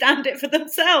understand it for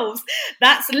themselves.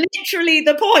 That's literally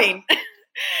the point.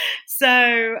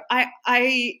 So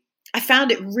I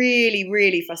found it really,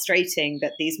 really frustrating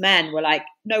that these men were like,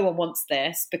 no one wants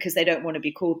this because they don't want to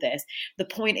be called this. The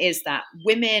point is that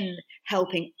women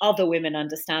helping other women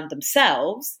understand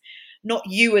themselves, not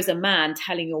you as a man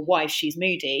telling your wife she's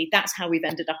moody. That's how we've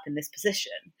ended up in this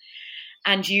position.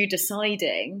 And you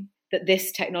deciding that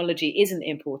this technology isn't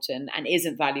important and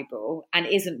isn't valuable and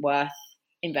isn't worth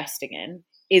investing in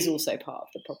is also part of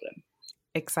the problem.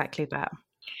 Exactly that.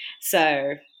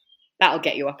 So that'll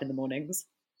get you up in the mornings.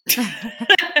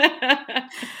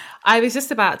 I was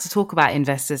just about to talk about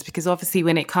investors, because obviously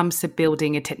when it comes to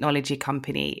building a technology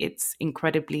company, it's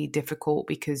incredibly difficult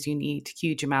because you need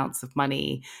huge amounts of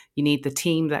money. You need the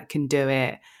team that can do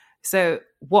it. So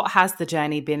what has the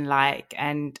journey been like,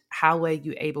 and how were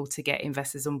you able to get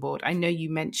investors on board? I know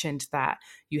you mentioned that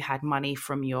you had money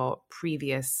from your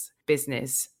previous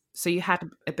business, so you had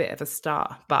a bit of a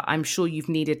start, but I'm sure you've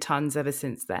needed tons ever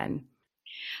since then.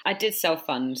 I did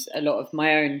self-fund a lot of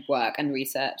my own work and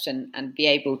research and be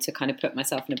able to kind of put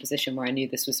myself in a position where I knew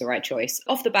this was the right choice.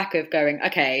 Off the back of going,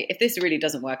 okay, if this really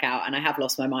doesn't work out and I have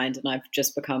lost my mind and I've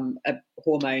just become a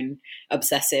hormone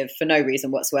obsessive for no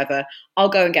reason whatsoever, I'll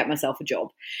go and get myself a job.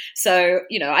 So,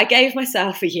 I gave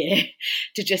myself a year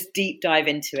to just deep dive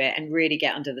into it and really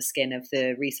get under the skin of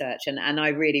the research. And I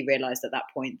really realized at that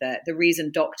point that the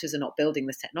reason doctors are not building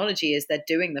this technology is they're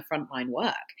doing the frontline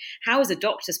work. How is a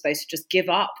doctor supposed to just give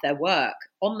up their work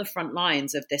on the front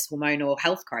lines of this hormonal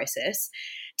health crisis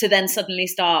to then suddenly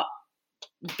start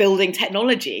building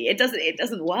technology? It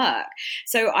doesn't work.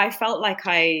 So I felt like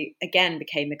I again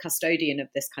became the custodian of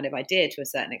this kind of idea to a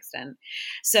certain extent.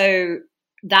 So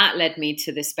that led me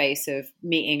to the space of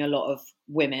meeting a lot of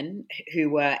women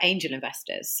who were angel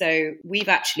investors. So we've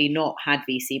actually not had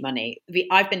VC money.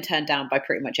 I've been turned down by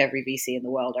pretty much every VC in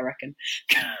the world, I reckon.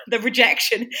 The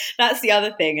rejection, that's the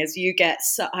other thing, is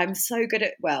I'm so good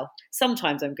at,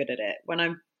 sometimes I'm good at it. When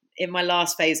I'm in my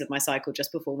last phase of my cycle,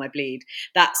 just before my bleed,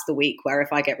 that's the week where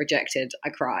if I get rejected, I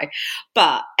cry.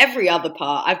 But every other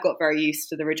part, I've got very used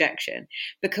to the rejection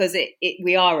because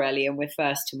we are early and we're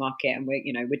first to market and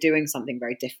we're doing something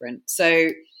very different. So,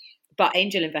 but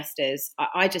angel investors,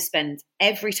 I just spend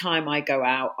every time I go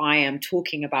out, I am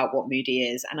talking about what Moody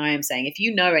is. And I am saying, if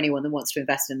you know anyone that wants to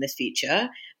invest in this future,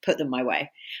 put them my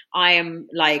way. I am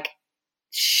like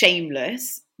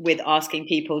shameless with asking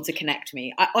people to connect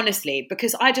me. Honestly,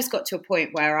 because I just got to a point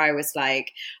where I was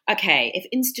like, okay, if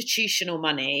institutional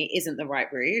money isn't the right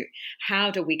route,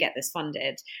 how do we get this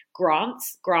funded? Grant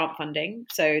funding.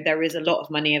 So there is a lot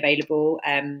of money available.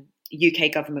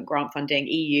 UK government grant funding,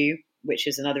 EU, which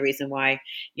is another reason why,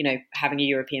 having a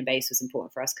European base was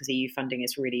important for us, because EU funding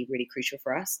is really, really crucial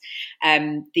for us.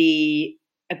 The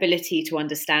ability to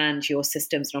understand your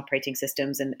systems and operating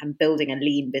systems and building a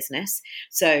lean business.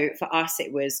 So for us,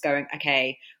 it was going,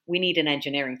 okay, we need an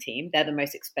engineering team. They're the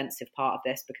most expensive part of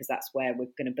this because that's where we're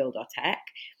going to build our tech.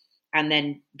 And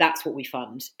then that's what we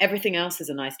fund. Everything else is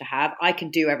a nice to have. I can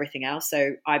do everything else.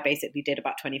 So I basically did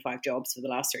about 25 jobs for the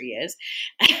last 3 years,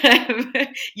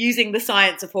 using the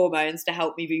science of hormones to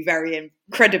help me be very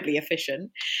incredibly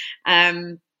efficient,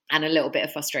 and a little bit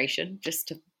of frustration just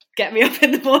to get me up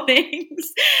in the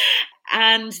mornings.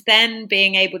 And then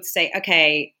being able to say,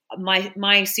 okay, my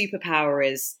superpower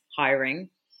is hiring.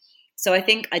 So I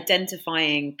think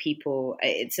identifying people,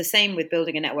 it's the same with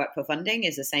building a network for funding,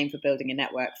 is the same for building a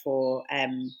network for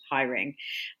hiring.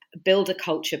 Build a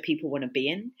culture people want to be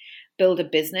in, build a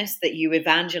business that you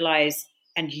evangelize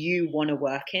and you want to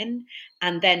work in,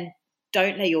 and then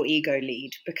don't let your ego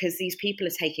lead, because these people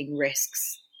are taking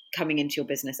risks coming into your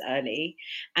business early.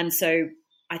 And so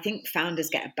I think founders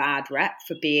get a bad rep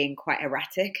for being quite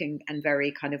erratic and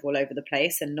very kind of all over the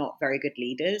place and not very good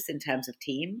leaders in terms of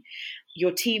team.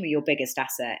 your team are your biggest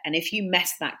asset. And if you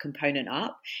mess that component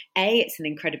up, A, it's an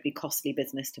incredibly costly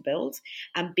business to build.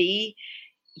 And B,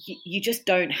 you just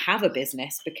don't have a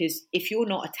business, because if you're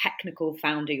not a technical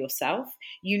founder yourself,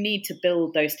 you need to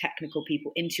build those technical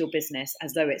people into your business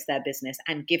as though it's their business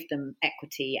and give them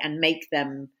equity and make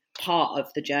them part of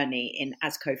the journey in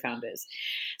as co-founders.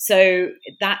 So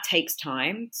that takes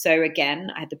time. So again,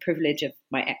 I had the privilege of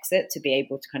my exit to be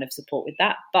able to kind of support with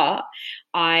that. But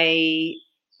I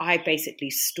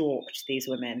basically stalked these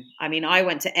women. I mean, I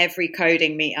went to every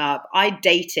coding meetup. I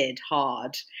dated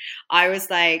hard. I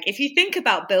was like, if you think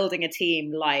about building a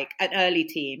team, like an early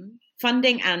team,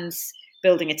 funding and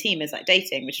building a team is like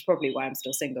dating, which is probably why I'm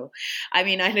still single. I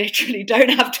mean, I literally don't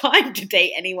have time to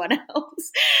date anyone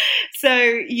else. So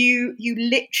you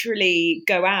literally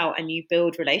go out and you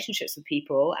build relationships with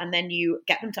people, and then you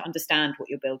get them to understand what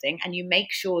you're building, and you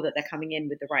make sure that they're coming in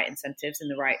with the right incentives and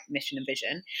the right mission and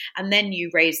vision. And then you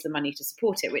raise the money to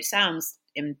support it, which sounds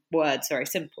in words very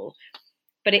simple,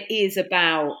 but it is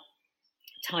about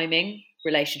timing,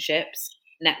 relationships,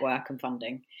 network, and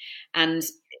funding. And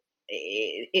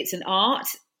it's an art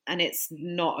and it's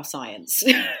not a science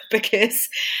because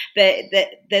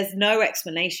there's no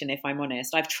explanation, if I'm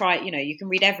honest. I've tried, you can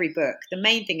read every book. The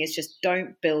main thing is just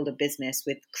don't build a business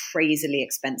with crazily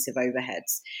expensive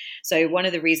overheads. So one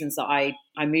of the reasons that I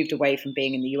moved away from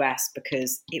being in the US,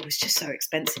 because it was just so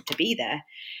expensive to be there.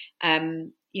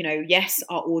 Yes,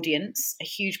 our audience, a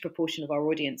huge proportion of our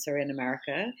audience are in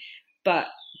America, but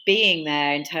being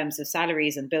there in terms of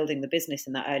salaries and building the business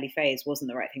in that early phase wasn't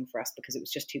the right thing for us, because it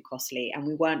was just too costly and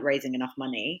we weren't raising enough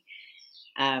money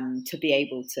to be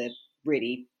able to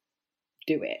really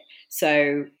do it.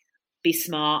 So be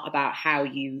smart about how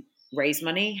you raise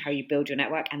money, how you build your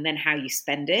network, and then how you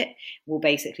spend it will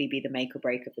basically be the make or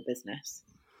break of the business.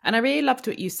 And I really loved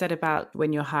what you said about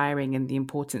when you're hiring and the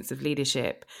importance of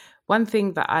leadership. One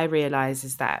thing that I realize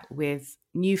is that with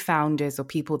new founders or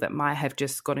people that might have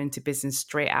just got into business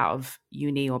straight out of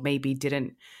uni, or maybe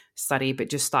didn't study but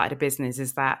just started a business,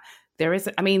 is that there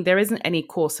isn't any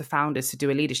course for founders to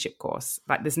do a leadership course.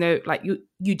 Like there's no, like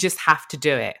you just have to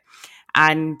do it.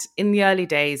 And in the early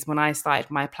days when I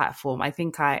started my platform, I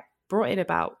think I brought in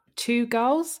about 2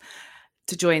 girls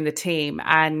to join the team.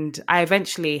 And I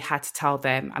eventually had to tell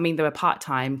them, they were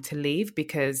part-time, to leave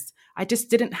because I just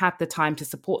didn't have the time to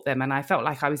support them. And I felt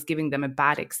like I was giving them a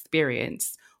bad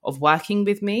experience of working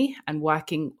with me and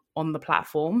working on the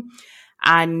platform.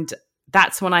 And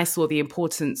that's when I saw the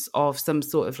importance of some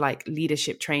sort of like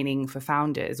leadership training for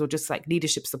founders, or just like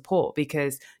leadership support,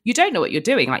 because you don't know what you're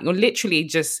doing. Like you're literally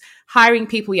just hiring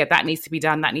people. Yeah, that needs to be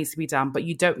done. But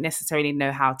you don't necessarily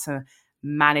know how to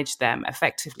manage them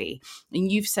effectively.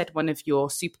 And you've said one of your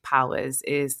superpowers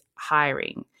is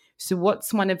hiring. So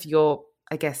what's one of your,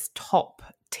 I guess, top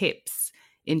tips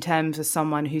in terms of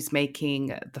someone who's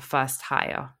making the first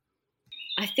hire?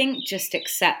 I think just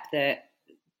accept that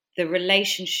the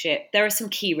relationship, there are some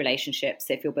key relationships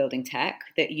if you're building tech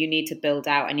that you need to build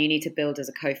out, and you need to build as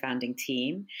a co-founding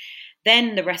team.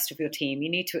 Then the rest of your team, you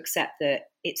need to accept that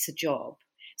it's a job.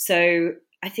 So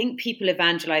I think people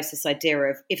evangelize this idea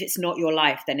of if it's not your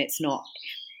life, then it's not.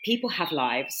 People have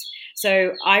lives.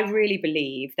 So I really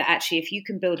believe that actually if you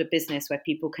can build a business where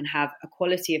people can have a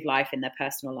quality of life in their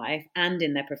personal life and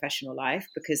in their professional life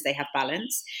because they have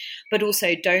balance, but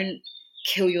also don't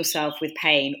kill yourself with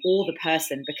pain or the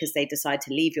person because they decide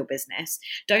to leave your business.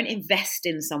 Don't invest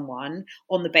in someone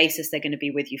on the basis they're going to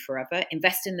be with you forever.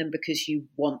 Invest in them because you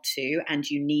want to and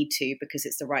you need to, because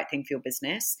it's the right thing for your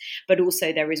business. But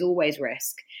also there is always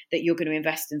risk that you're going to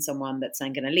invest in someone that's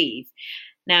then going to leave.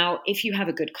 Now, if you have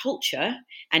a good culture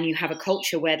and you have a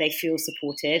culture where they feel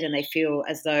supported and they feel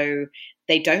as though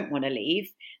they don't want to leave,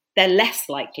 they're less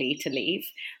likely to leave.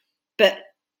 But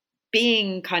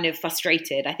being kind of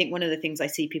frustrated, I think one of the things I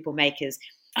see people make is,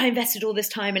 I invested all this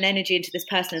time and energy into this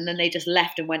person and then they just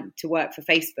left and went to work for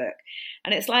Facebook.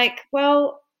 And it's like,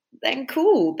 well, then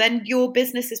cool. Then your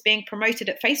business is being promoted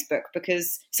at Facebook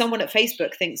because someone at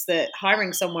Facebook thinks that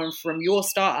hiring someone from your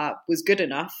startup was good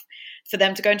enough for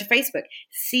them to go into Facebook.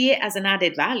 See it as an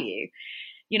added value.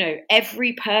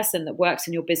 Every person that works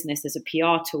in your business is a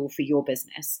PR tool for your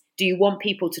business. Do you want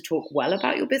people to talk well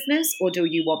about your business, or do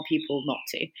you want people not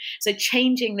to? So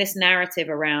changing this narrative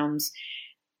around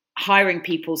hiring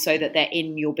people so that they're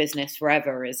in your business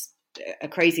forever is a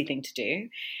crazy thing to do.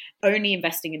 Only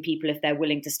investing in people if they're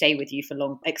willing to stay with you for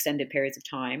long, extended periods of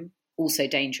time, also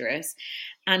dangerous.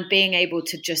 And being able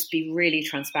to just be really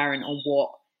transparent on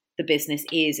what the business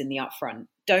is in the upfront.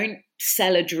 Don't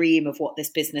sell a dream of what this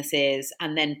business is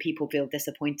and then people feel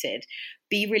disappointed.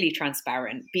 Be really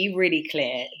transparent. Be really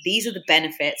clear. These are the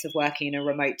benefits of working in a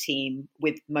remote team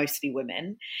with mostly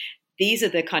women. These are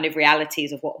the kind of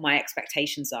realities of what my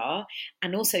expectations are,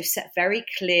 and also set very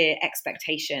clear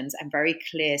expectations and very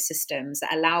clear systems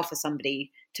that allow for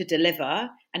somebody to deliver.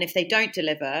 And if they don't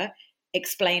deliver,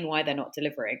 explain why they're not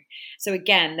delivering. So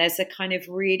again, there's a kind of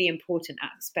really important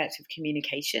aspect of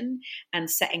communication and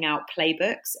setting out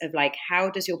playbooks of like, how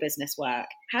does your business work?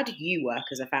 How do you work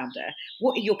as a founder?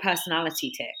 What are your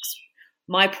personality ticks?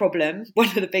 My problem, one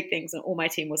of the big things, and all my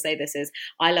team will say this, is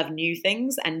I love new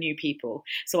things and new people.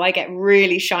 So I get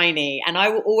really shiny. And I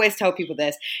will always tell people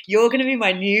this: you're going to be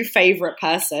my new favorite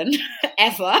person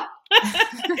ever.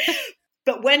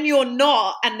 But when you're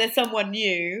not and there's someone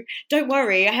new, don't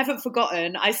worry, I haven't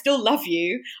forgotten. I still love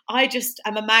you. I just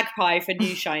am a magpie for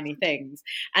new shiny things.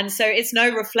 And so it's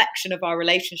no reflection of our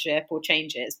relationship or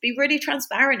changes. Be really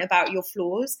transparent about your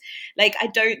flaws. Like, I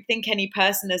don't think any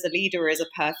person as a leader is a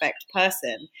perfect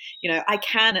person. You know, I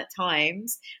can at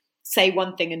times say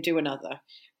one thing and do another,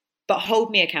 but hold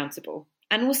me accountable.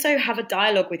 And also have a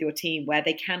dialogue with your team where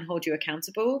they can hold you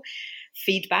accountable.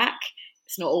 Feedback,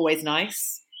 it's not always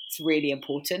nice. It's really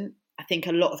important. I think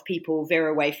a lot of people veer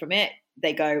away from it.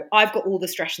 They go, I've got all the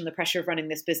stress and the pressure of running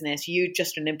this business. You're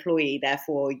just an employee.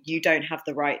 Therefore, you don't have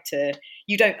the right to,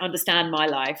 you don't understand my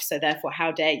life. So therefore,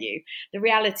 how dare you? The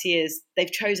reality is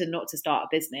they've chosen not to start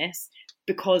a business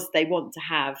because they want to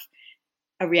have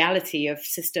a reality of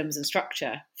systems and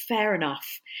structure. Fair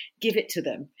enough. Give it to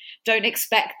them. Don't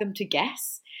expect them to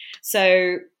guess.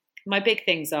 So my big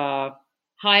things are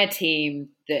hire a team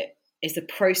that is the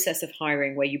process of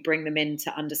hiring where you bring them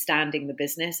into understanding the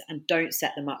business and don't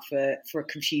set them up for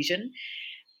confusion.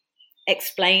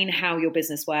 Explain how your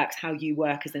business works, how you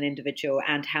work as an individual,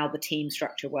 and how the team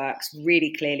structure works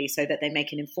really clearly so that they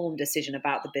make an informed decision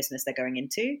about the business they're going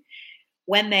into.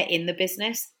 When they're in the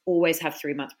business, always have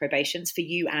 3-month probations for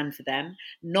you and for them,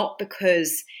 not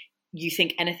because you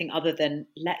think anything other than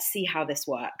let's see how this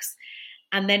works.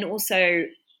 And then also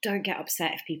don't get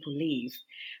upset if people leave,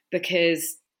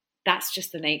 because that's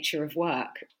just the nature of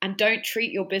work. And don't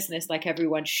treat your business like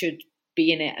everyone should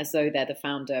be in it as though they're the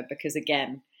founder, because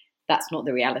again, that's not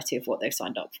the reality of what they've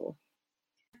signed up for.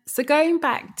 So going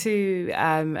back to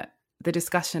the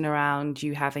discussion around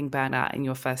you having burnout in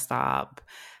your first startup,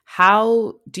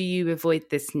 how do you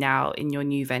avoid this now in your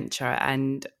new venture?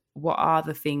 And what are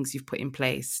the things you've put in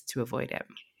place to avoid it?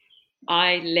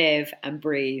 I live and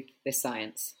breathe this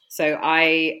science. So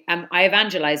I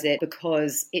evangelize it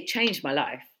because it changed my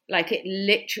life. Like, it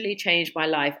literally changed my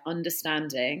life,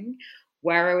 understanding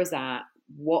where I was at,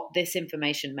 what this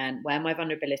information meant, where my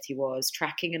vulnerability was,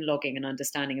 tracking and logging and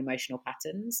understanding emotional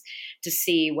patterns to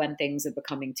see when things are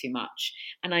becoming too much,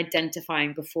 and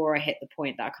identifying before I hit the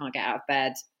point that I can't get out of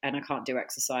bed and I can't do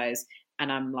exercise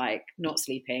and I'm like not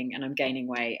sleeping and I'm gaining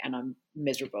weight and I'm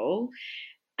miserable.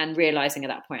 And realizing at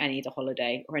that point, I need a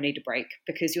holiday or I need a break,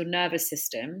 because your nervous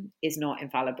system is not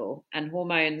infallible, and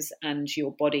hormones and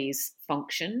your body's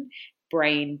function,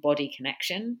 brain-body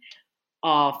connection,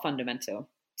 are fundamental.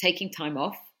 Taking time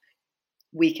off,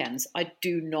 weekends. I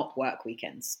do not work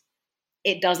weekends.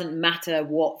 It doesn't matter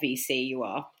what VC you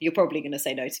are. You're probably going to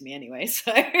say no to me anyway.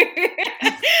 So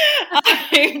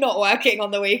I'm not working on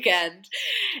the weekend.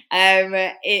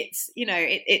 It's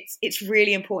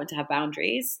really important to have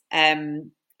boundaries.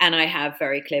 And I have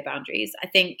very clear boundaries. I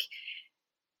think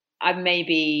I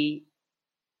maybe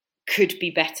could be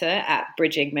better at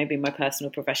bridging maybe my personal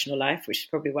professional life, which is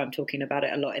probably why I'm talking about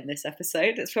it a lot in this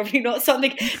episode. It's probably not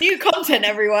something new content,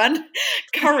 everyone.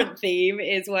 Current theme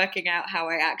is working out how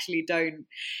I actually don't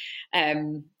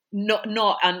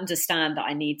not understand that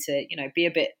I need to, be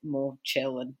a bit more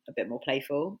chill and a bit more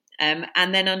playful. And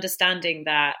then understanding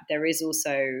that there is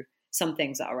also some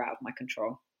things that are out of my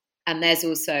control. And there's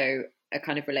also a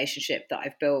kind of relationship that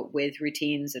I've built with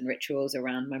routines and rituals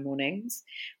around my mornings,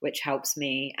 which helps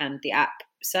me, and the app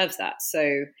serves that.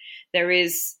 So there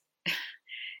is,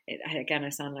 again, I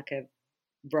sound like a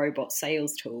robot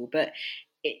sales tool, but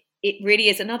it really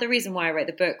is. Another reason why I wrote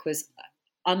the book was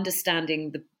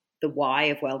understanding the why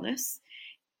of wellness.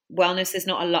 Wellness is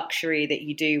not a luxury that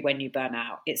you do when you burn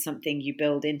out. It's something you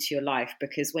build into your life,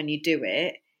 because when you do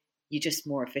it, you're just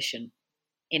more efficient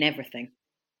in everything.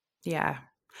 Yeah.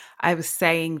 I was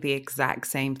saying the exact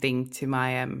same thing to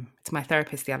my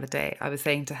therapist the other day. I was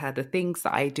saying to her, the things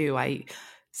that I do,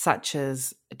 such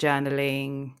as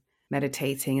journaling,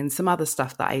 meditating, and some other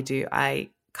stuff that I do,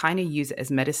 I kind of use it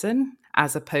as medicine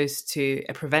as opposed to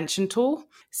a prevention tool.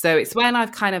 So it's when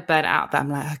I've kind of burnt out that I'm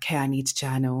like, okay, I need to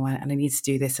journal and I need to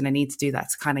do this and I need to do that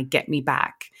to kind of get me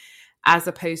back. as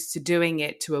opposed to doing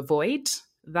it to avoid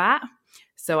that.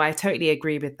 So I totally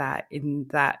agree with that, in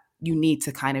that you need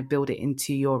to kind of build it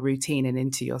into your routine and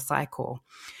into your cycle.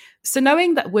 So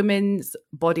knowing that women's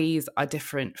bodies are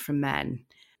different from men,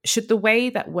 should the way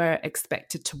that we're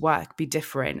expected to work be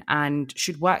different? And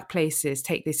should workplaces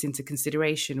take this into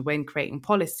consideration when creating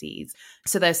policies?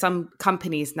 So there's some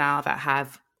companies now that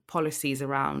have policies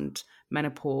around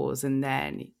menopause, and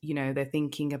then, you know, they're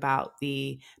thinking about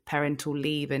the parental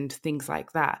leave and things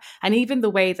like that. And even the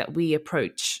way that we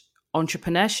approach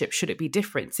entrepreneurship, should it be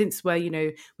different, since we're, you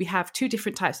know, we have two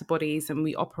different types of bodies and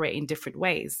we operate in different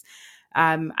ways.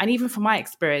 And even from my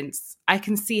experience, I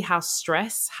can see how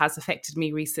stress has affected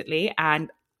me recently.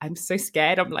 And I'm so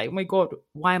scared. I'm like, oh my God,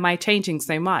 why am I changing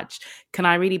so much? Can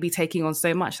I really be taking on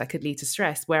so much that could lead to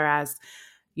stress? Whereas,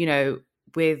 you know,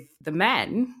 with the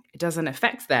men, it doesn't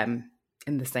affect them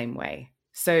in the same way.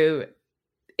 So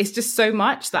it's just so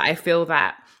much that I feel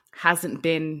that hasn't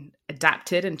been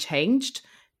adapted and changed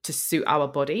to suit our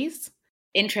bodies.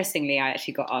 Interestingly, I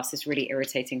actually got asked this really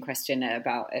irritating question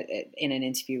about in an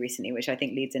interview recently, which I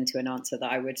think leads into an answer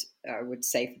that I would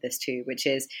say for this too, which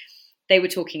is, they were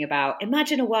talking about,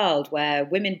 imagine a world where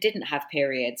women didn't have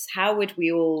periods. How would we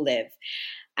all live?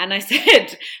 And I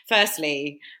said,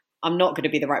 firstly, I'm not going to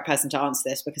be the right person to answer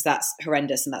this because that's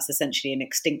horrendous and that's essentially an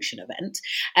extinction event.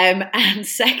 And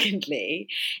secondly,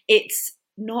 it's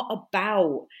not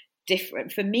about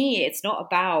different. For me, it's not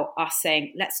about us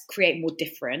saying, let's create more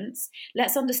difference.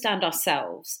 Let's understand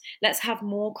ourselves. Let's have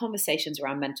more conversations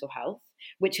around mental health,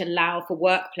 which allow for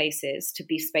workplaces to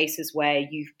be spaces where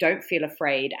you don't feel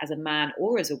afraid as a man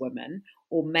or as a woman,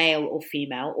 or male or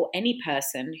female, or any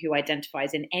person who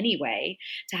identifies in any way,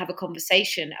 to have a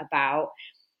conversation about,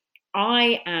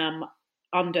 I am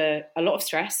under a lot of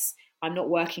stress, I'm not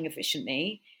working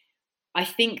efficiently. I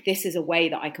think this is a way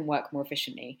that I can work more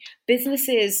efficiently.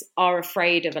 Businesses are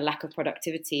afraid of a lack of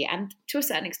productivity, and to a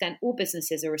certain extent, all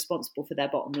businesses are responsible for their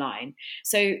bottom line.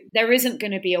 So there isn't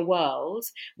going to be a world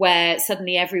where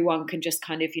suddenly everyone can just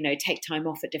kind of, you know, take time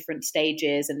off at different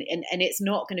stages, and it's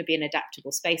not going to be an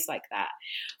adaptable space like that.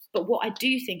 But what I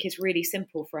do think is really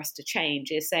simple for us to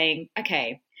change is saying,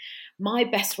 okay, my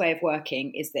best way of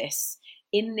working is this.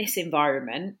 In this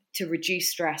environment, to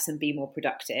reduce stress and be more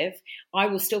productive, I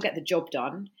will still get the job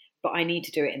done, but I need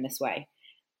to do it in this way.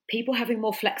 People having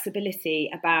more flexibility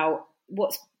about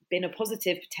what's been a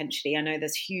positive potentially, I know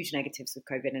there's huge negatives with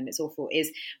COVID and it's awful,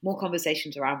 is more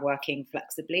conversations around working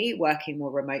flexibly, working more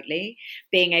remotely,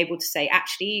 being able to say,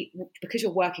 actually, because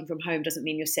you're working from home doesn't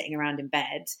mean you're sitting around in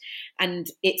bed and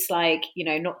it's like, you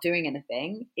know, not doing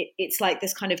anything. It's like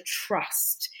this kind of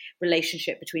trust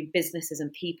relationship between businesses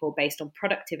and people based on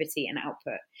productivity and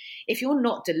output. If you're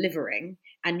not delivering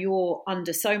and you're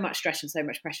under so much stress and so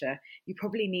much pressure, you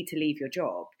probably need to leave your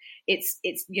job. It's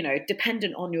you know,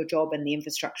 dependent on your job and the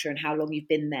infrastructure and how long you've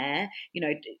been there. You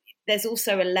know, there's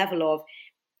also a level of,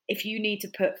 if you need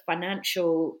to put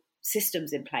financial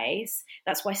systems in place,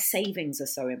 that's why savings are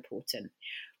so important.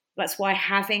 That's why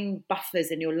having buffers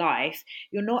in your life,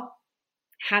 you're not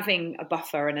having a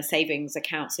buffer and a savings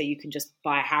account so you can just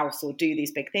buy a house or do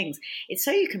these big things. It's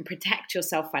so you can protect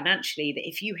yourself financially, that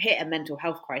if you hit a mental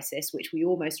health crisis, which we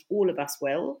almost all of us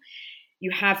will,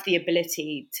 you have the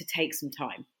ability to take some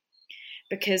time.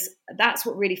 Because that's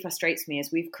what really frustrates me,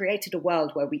 is we've created a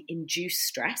world where we induce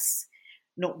stress,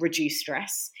 not reduce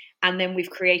stress. And then we've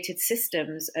created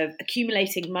systems of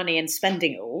accumulating money and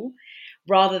spending it all,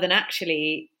 rather than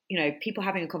actually, you know, people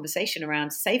having a conversation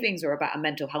around savings are about a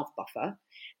mental health buffer.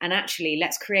 And actually,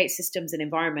 let's create systems and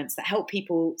environments that help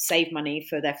people save money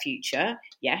for their future.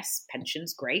 Yes,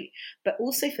 pensions, great. But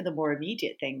also for the more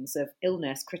immediate things of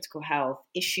illness, critical health,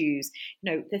 issues,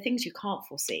 you know, the things you can't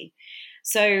foresee.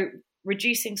 So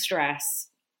reducing stress,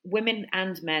 women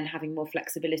and men having more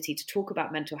flexibility to talk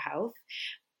about mental health,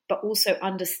 but also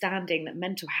understanding that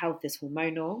mental health is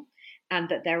hormonal and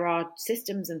that there are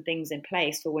systems and things in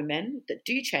place for women that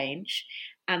do change,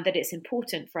 and that it's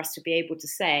important for us to be able to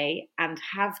say and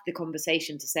have the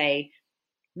conversation to say,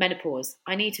 menopause,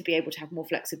 I need to be able to have more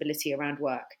flexibility around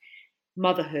work.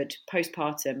 Motherhood,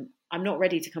 postpartum, I'm not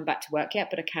ready to come back to work yet,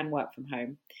 but I can work from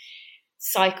home.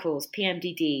 Cycles,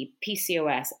 PMDD,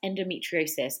 PCOS,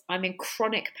 endometriosis, I'm in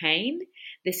chronic pain.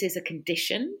 This is a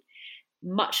condition.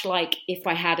 Much like if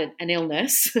I had an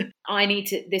illness,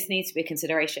 this needs to be a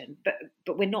consideration.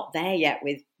 But we're not there yet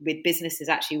with businesses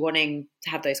actually wanting to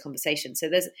have those conversations. So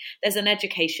there's an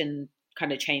education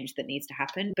kind of change that needs to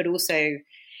happen, but also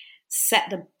set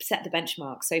the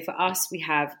benchmark. So for us, we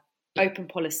have open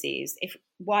policies. If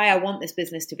why I want this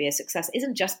business to be a success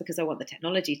isn't just because I want the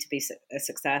technology to be a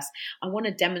success. I want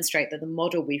to demonstrate that the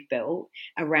model we've built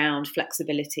around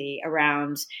flexibility,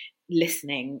 around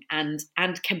listening, and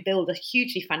can build a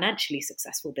hugely financially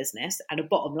successful business and a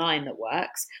bottom line that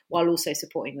works while also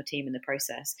supporting your team in the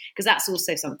process. Because that's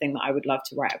also something that I would love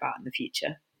to write about in the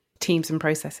future. Teams and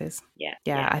processes.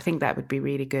 Yeah, I think that would be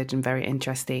really good and very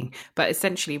interesting. But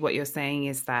essentially what you're saying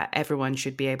is that everyone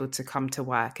should be able to come to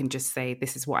work and just say,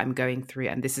 this is what I'm going through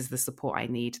and this is the support I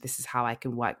need. This is how I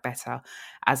can work better,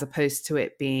 as opposed to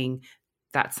it being,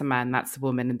 that's a man, that's a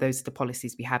woman, and those are the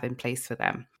policies we have in place for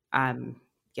them.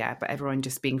 But everyone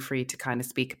just being free to kind of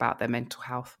speak about their mental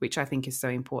health, which I think is so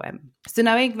important. So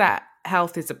knowing that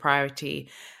health is a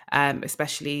priority,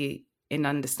 especially in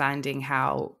understanding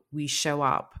how we show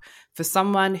up for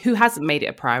someone who hasn't made it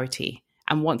a priority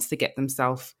and wants to get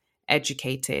themselves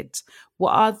educated,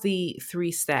 what are the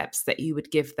 3 steps that you would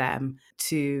give them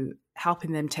to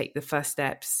helping them take the first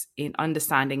steps in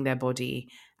understanding their body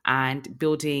and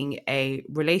building a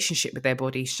relationship with their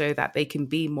body so that they can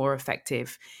be more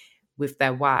effective with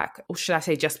their work, or should I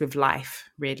say just with life,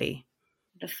 really?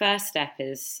 The first step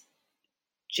is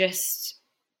just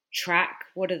track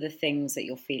what are the things that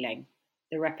you're feeling,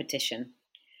 the repetition,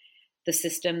 the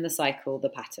system, the cycle, the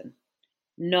pattern.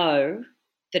 Know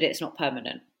that it's not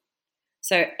permanent.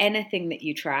 So anything that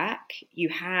you track, you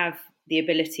have the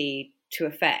ability to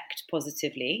affect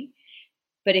positively.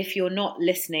 But if you're not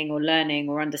listening or learning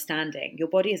or understanding, your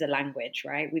body is a language,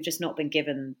 right? We've just not been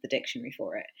given the dictionary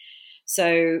for it.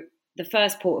 So the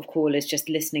first port of call is just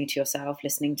listening to yourself,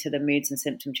 listening to the moods and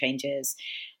symptom changes.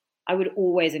 I would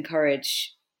always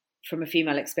encourage, from a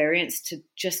female experience, to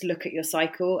just look at your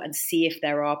cycle and see if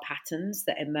there are patterns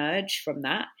that emerge from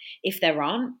that. If there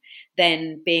aren't,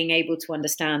 then being able to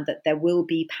understand that there will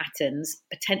be patterns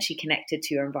potentially connected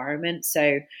to your environment.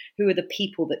 So who are the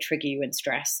people that trigger you in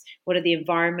stress? What are the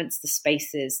environments, the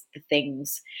spaces, the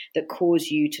things that cause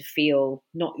you to feel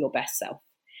not your best self?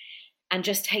 And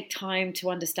just take time to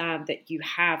understand that you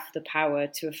have the power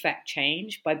to affect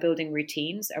change by building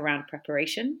routines around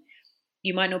preparation.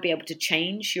 You might not be able to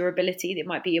change your ability. It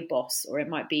might be your boss, or it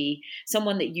might be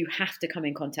someone that you have to come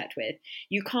in contact with.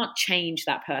 You can't change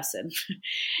that person.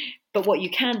 But what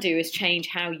you can do is change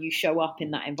how you show up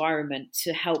in that environment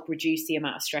to help reduce the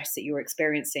amount of stress that you're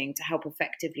experiencing, to help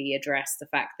effectively address the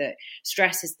fact that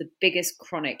stress is the biggest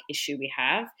chronic issue we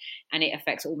have, and it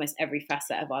affects almost every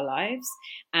facet of our lives.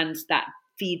 And that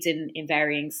feeds in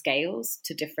varying scales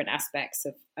to different aspects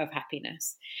of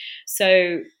happiness.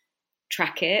 So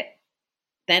track it,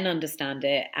 then understand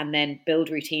it, and then build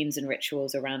routines and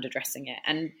rituals around addressing it.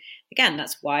 And again,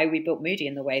 that's why we built Moody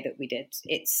in the way that we did.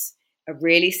 It's a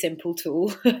really simple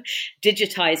tool,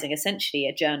 digitizing essentially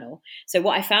a journal. So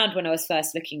what I found when I was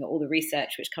first looking at all the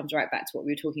research, which comes right back to what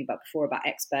we were talking about before about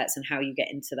experts and how you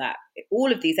get into that,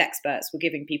 all of these experts were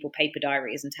giving people paper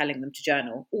diaries and telling them to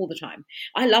journal all the time.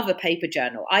 I love a paper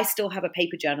journal. I still have a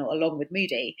paper journal along with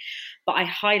Moody, but I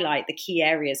highlight the key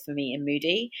areas for me in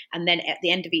Moody. And then at the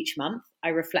end of each month, I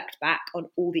reflect back on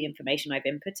all the information I've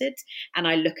inputted, and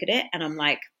I look at it and I'm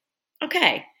like,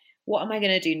 okay, what am I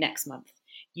going to do next month?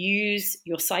 Use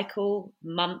your cycle,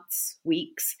 months,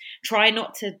 weeks. Try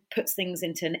not to put things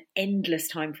into an endless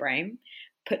time frame.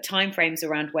 Put time frames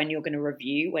around when you're going to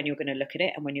review, when you're going to look at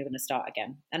it, and when you're going to start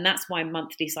again. And that's why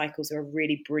monthly cycles are a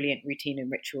really brilliant routine and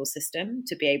ritual system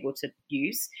to be able to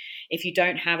use. If you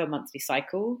don't have a monthly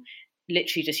cycle,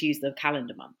 literally just use the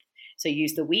calendar month. So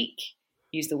use the week,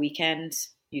 use the weekend,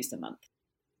 use the month.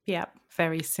 Yeah,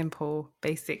 very simple,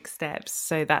 basic steps.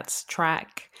 So that's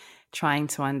track, trying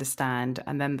to understand.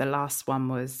 And then the last one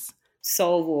was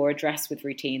solve or address with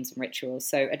routines and rituals.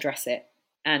 So address it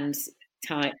and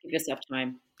time, give yourself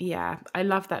time. Yeah, I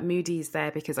love that Moody's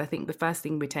there, because I think the first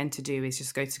thing we tend to do is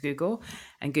just go to Google,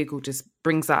 and Google just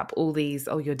brings up all these,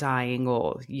 oh, you're dying,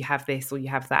 or you have this, or you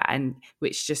have that, and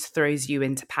which just throws you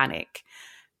into panic.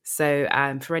 So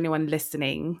for anyone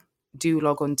listening, do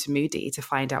log on to Moody to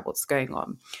find out what's going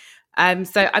on.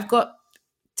 So I've got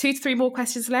 2 to 3 more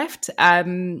questions left.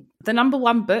 The number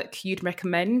 1 book you'd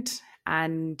recommend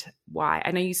and why?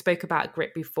 I know you spoke about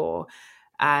Grit before.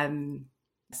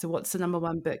 So what's the number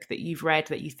 1 book that you've read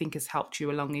that you think has helped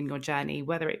you along in your journey,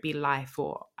 whether it be life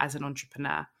or as an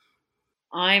entrepreneur?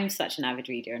 I'm such an avid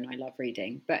reader and I love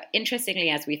reading. But interestingly,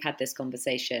 as we've had this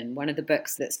conversation, one of the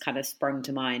books that's kind of sprung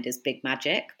to mind is Big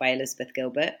Magic by Elizabeth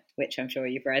Gilbert, which I'm sure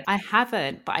you've read. I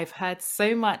haven't, but I've heard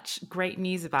so much great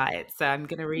news about it, so I'm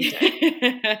going to read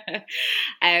it.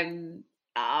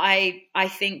 I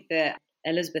think that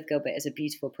Elizabeth Gilbert is a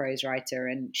beautiful prose writer,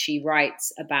 and she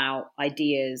writes about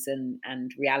ideas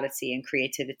and reality and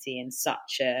creativity in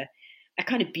such a a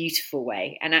kind of beautiful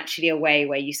way, and actually a way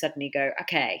where you suddenly go,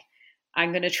 okay,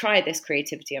 I'm going to try this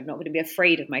creativity. I'm not going to be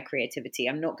afraid of my creativity.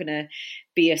 I'm not going to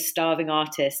be a starving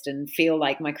artist and feel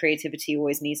like my creativity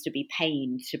always needs to be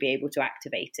pained to be able to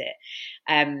activate it.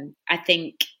 I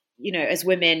think, as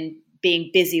women,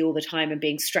 being busy all the time and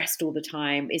being stressed all the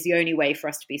time is the only way for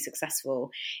us to be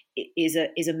successful. It is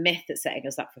a myth that's setting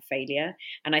us up for failure.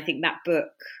 And I think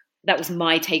that was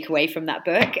my takeaway from that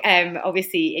book.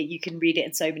 Obviously, you can read it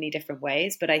in so many different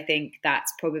ways, but I think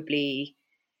that's probably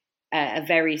a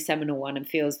very seminal one and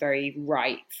feels very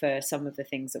right for some of the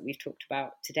things that we've talked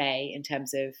about today in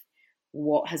terms of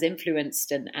what has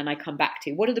influenced. And I come back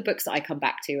to, what are the books that I come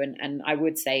back to? And I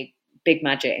would say Big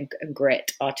Magic and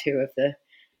Grit are two of the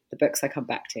books I come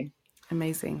back to.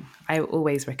 Amazing. I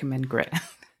always recommend Grit.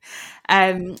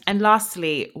 And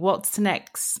lastly, what's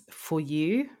next for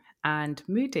you and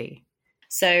Moody?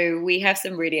 So we have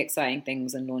some really exciting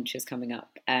things and launches coming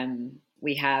up.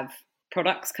 We have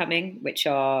products coming, which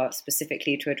are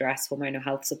specifically to address hormonal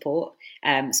health support,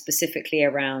 specifically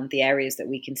around the areas that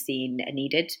we can see are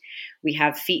needed. We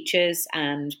have features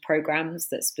and programs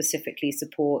that specifically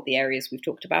support the areas we've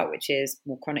talked about, which is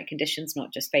more chronic conditions,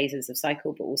 not just phases of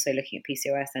cycle, but also looking at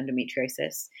PCOS,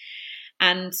 endometriosis,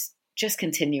 and just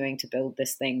continuing to build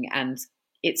this thing. And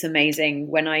it's amazing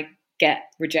when I get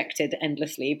rejected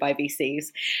endlessly by VCs.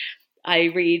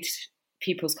 I read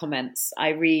people's comments. I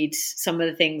read some of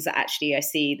the things that actually I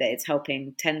see that it's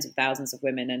helping tens of thousands of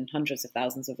women and hundreds of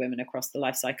thousands of women across the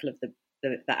life cycle of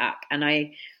the app. And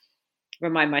I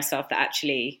remind myself that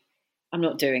actually I'm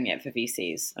not doing it for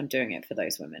VCs. I'm doing it for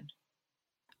those women.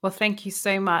 Well, thank you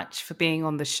so much for being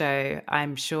on the show.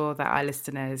 I'm sure that our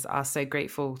listeners are so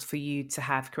grateful for you to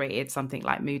have created something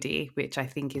like Moody, which I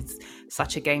think is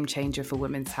such a game changer for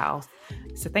women's health.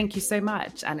 So thank you so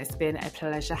much. And it's been a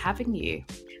pleasure having you.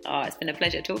 Oh, it's been a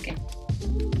pleasure talking.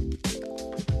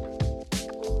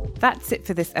 That's it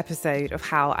for this episode of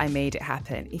How I Made It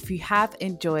Happen. If you have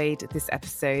enjoyed this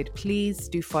episode, please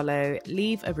do follow,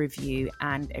 leave a review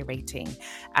and a rating,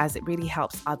 as it really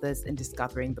helps others in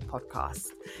discovering the podcast.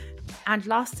 And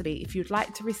lastly, if you'd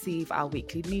like to receive our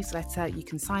weekly newsletter, you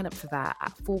can sign up for that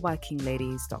at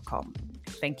forworkingladies.com.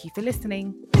 Thank you for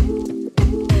listening.